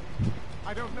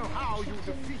 I don't know how you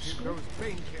defeated those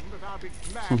Banekin, but I'll be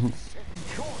glad to set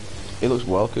choice. It looks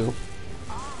well cool.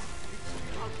 Ah,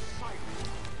 it's outside.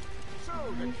 So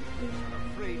that you're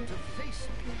afraid to face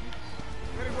me.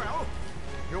 Very well.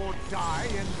 You'll die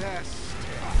in their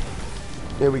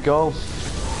stead. Here we go.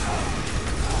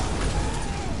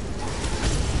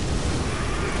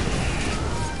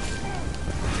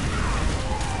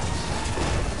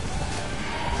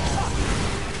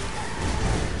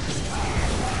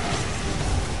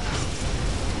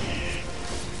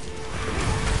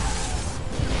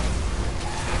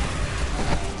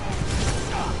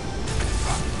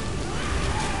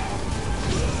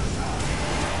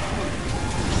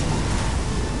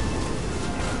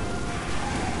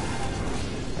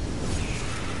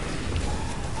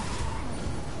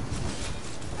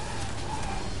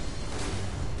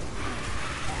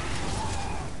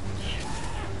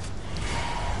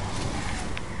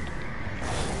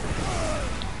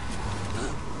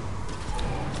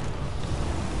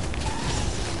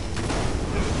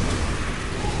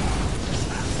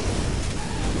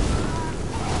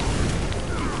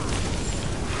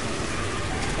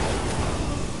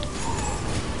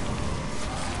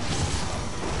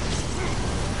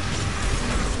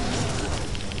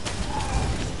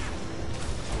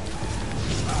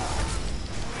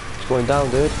 Going down,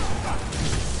 dude.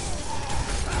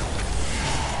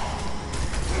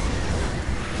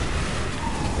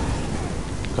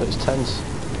 God, it's tense.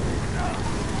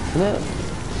 Isn't it?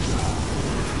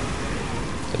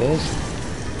 It is.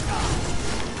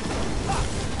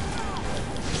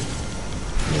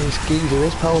 Yeah, this geezer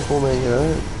is powerful, mate, you're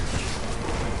right.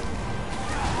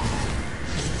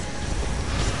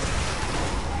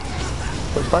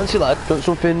 But fancy lad, do you want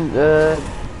something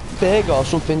big or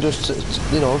something just,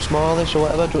 you know, smallish or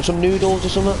whatever? Do you want some noodles or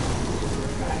something?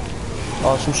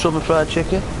 Or some southern fried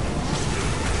chicken?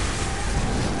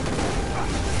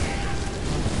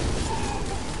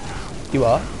 You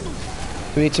are?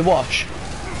 We need to wash?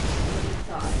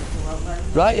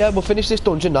 Right, yeah, we'll finish this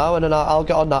dungeon now and then I'll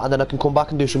get on that and then I can come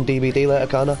back and do some DVD later,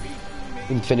 can't I?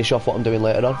 And finish off what I'm doing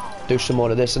later on. Do some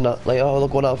more of this and that later. I'll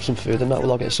go and have some food and that,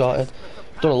 we'll all get sorted.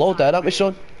 Done a load there, haven't we,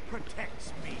 son?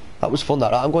 That was fun,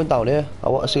 that. Right, I'm going down here. I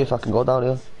want to see if I can go down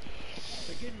here.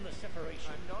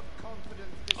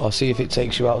 Or see if it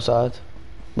takes you outside.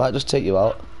 Might just take you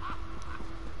out.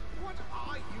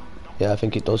 Yeah, I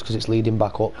think it does because it's leading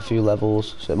back up a few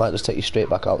levels. So it might just take you straight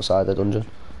back outside the dungeon.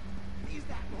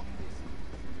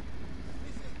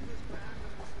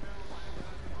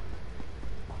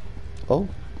 Oh.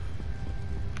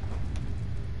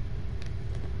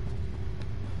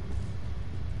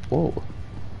 Whoa.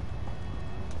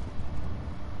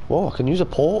 Whoa, I can use a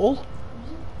portal?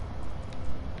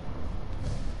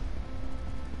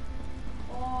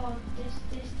 Oh,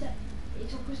 it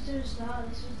took us to the start.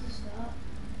 This was the start.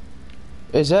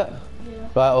 Is it? Yeah.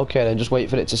 Right, okay, then just wait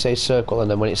for it to say circle,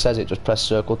 and then when it says it, just press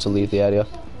circle to leave the area.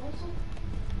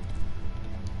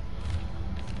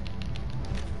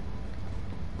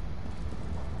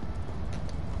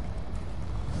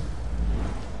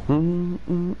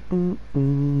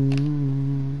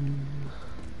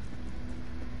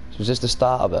 So is this the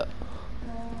start of it?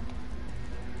 No.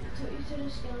 It took you to the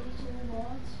skeletal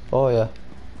lords. Oh yeah.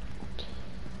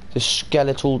 The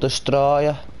skeletal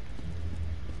destroyer.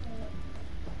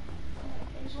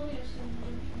 It's only us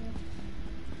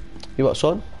in You what,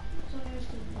 son? It's only us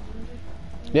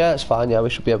in Yeah, it's fine, yeah, we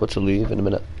should be able to leave in a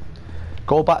minute.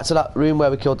 Go back to that room where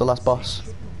we killed the last boss.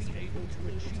 Shouldn't be able to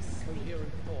achieve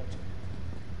coherent thought.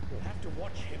 You'll have to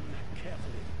watch him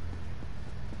carefully.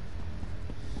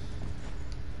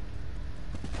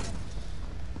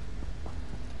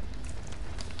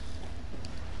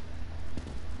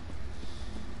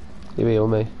 You hear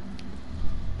me?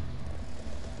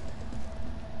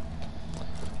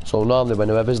 So normally when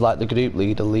whoever's like the group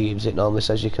leader leaves, it normally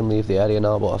says you can leave the area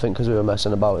now, but I think because we were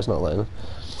messing about, it's not letting us.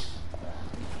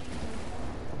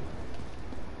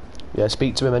 Yeah,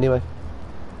 speak to him anyway.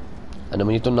 And then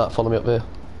when you've done that, follow me up here.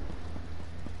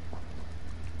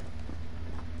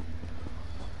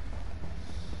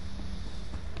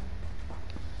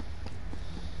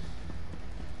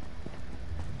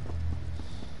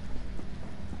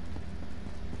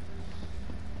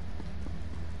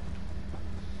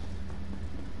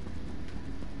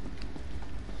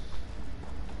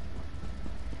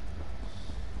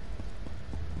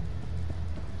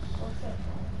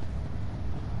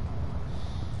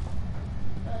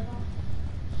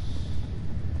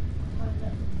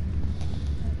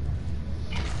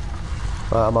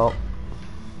 Right, I'm out.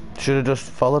 Should have just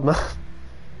followed me.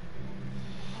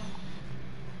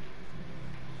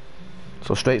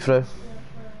 So straight through.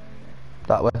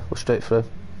 That way, we're straight through.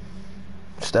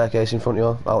 Staircase in front of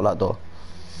you, out that door.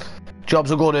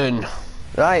 Jobs are good in.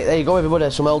 Right, there you go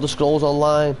everybody, some Elder Scrolls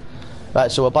Online.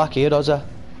 Right, so we're back here, Dozza.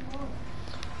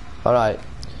 Alright,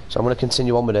 so I'm going to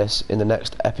continue on with this in the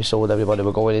next episode, everybody.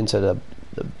 We're going into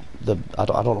the I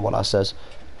don't know what that says.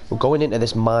 We're going into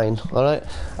this mine, alright?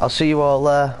 I'll see you all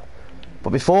there. But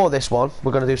before this one,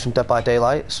 we're going to do some Dead by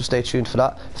Daylight, so stay tuned for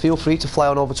that. Feel free to fly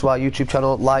on over to our YouTube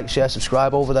channel, like, share,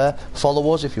 subscribe over there. Follow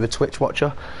us if you're a Twitch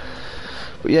watcher.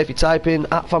 But yeah, if you type in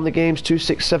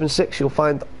 @FamilyGames2676, you'll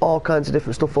find all kinds of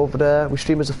different stuff over there. We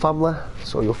stream as a family,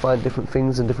 so you'll find different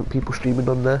things and different people streaming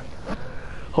on there.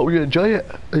 Hope you enjoy it.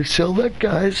 Until then,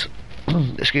 guys,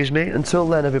 excuse me, until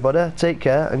then, everybody, take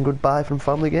care and goodbye from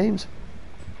Family Games.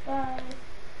 Bye.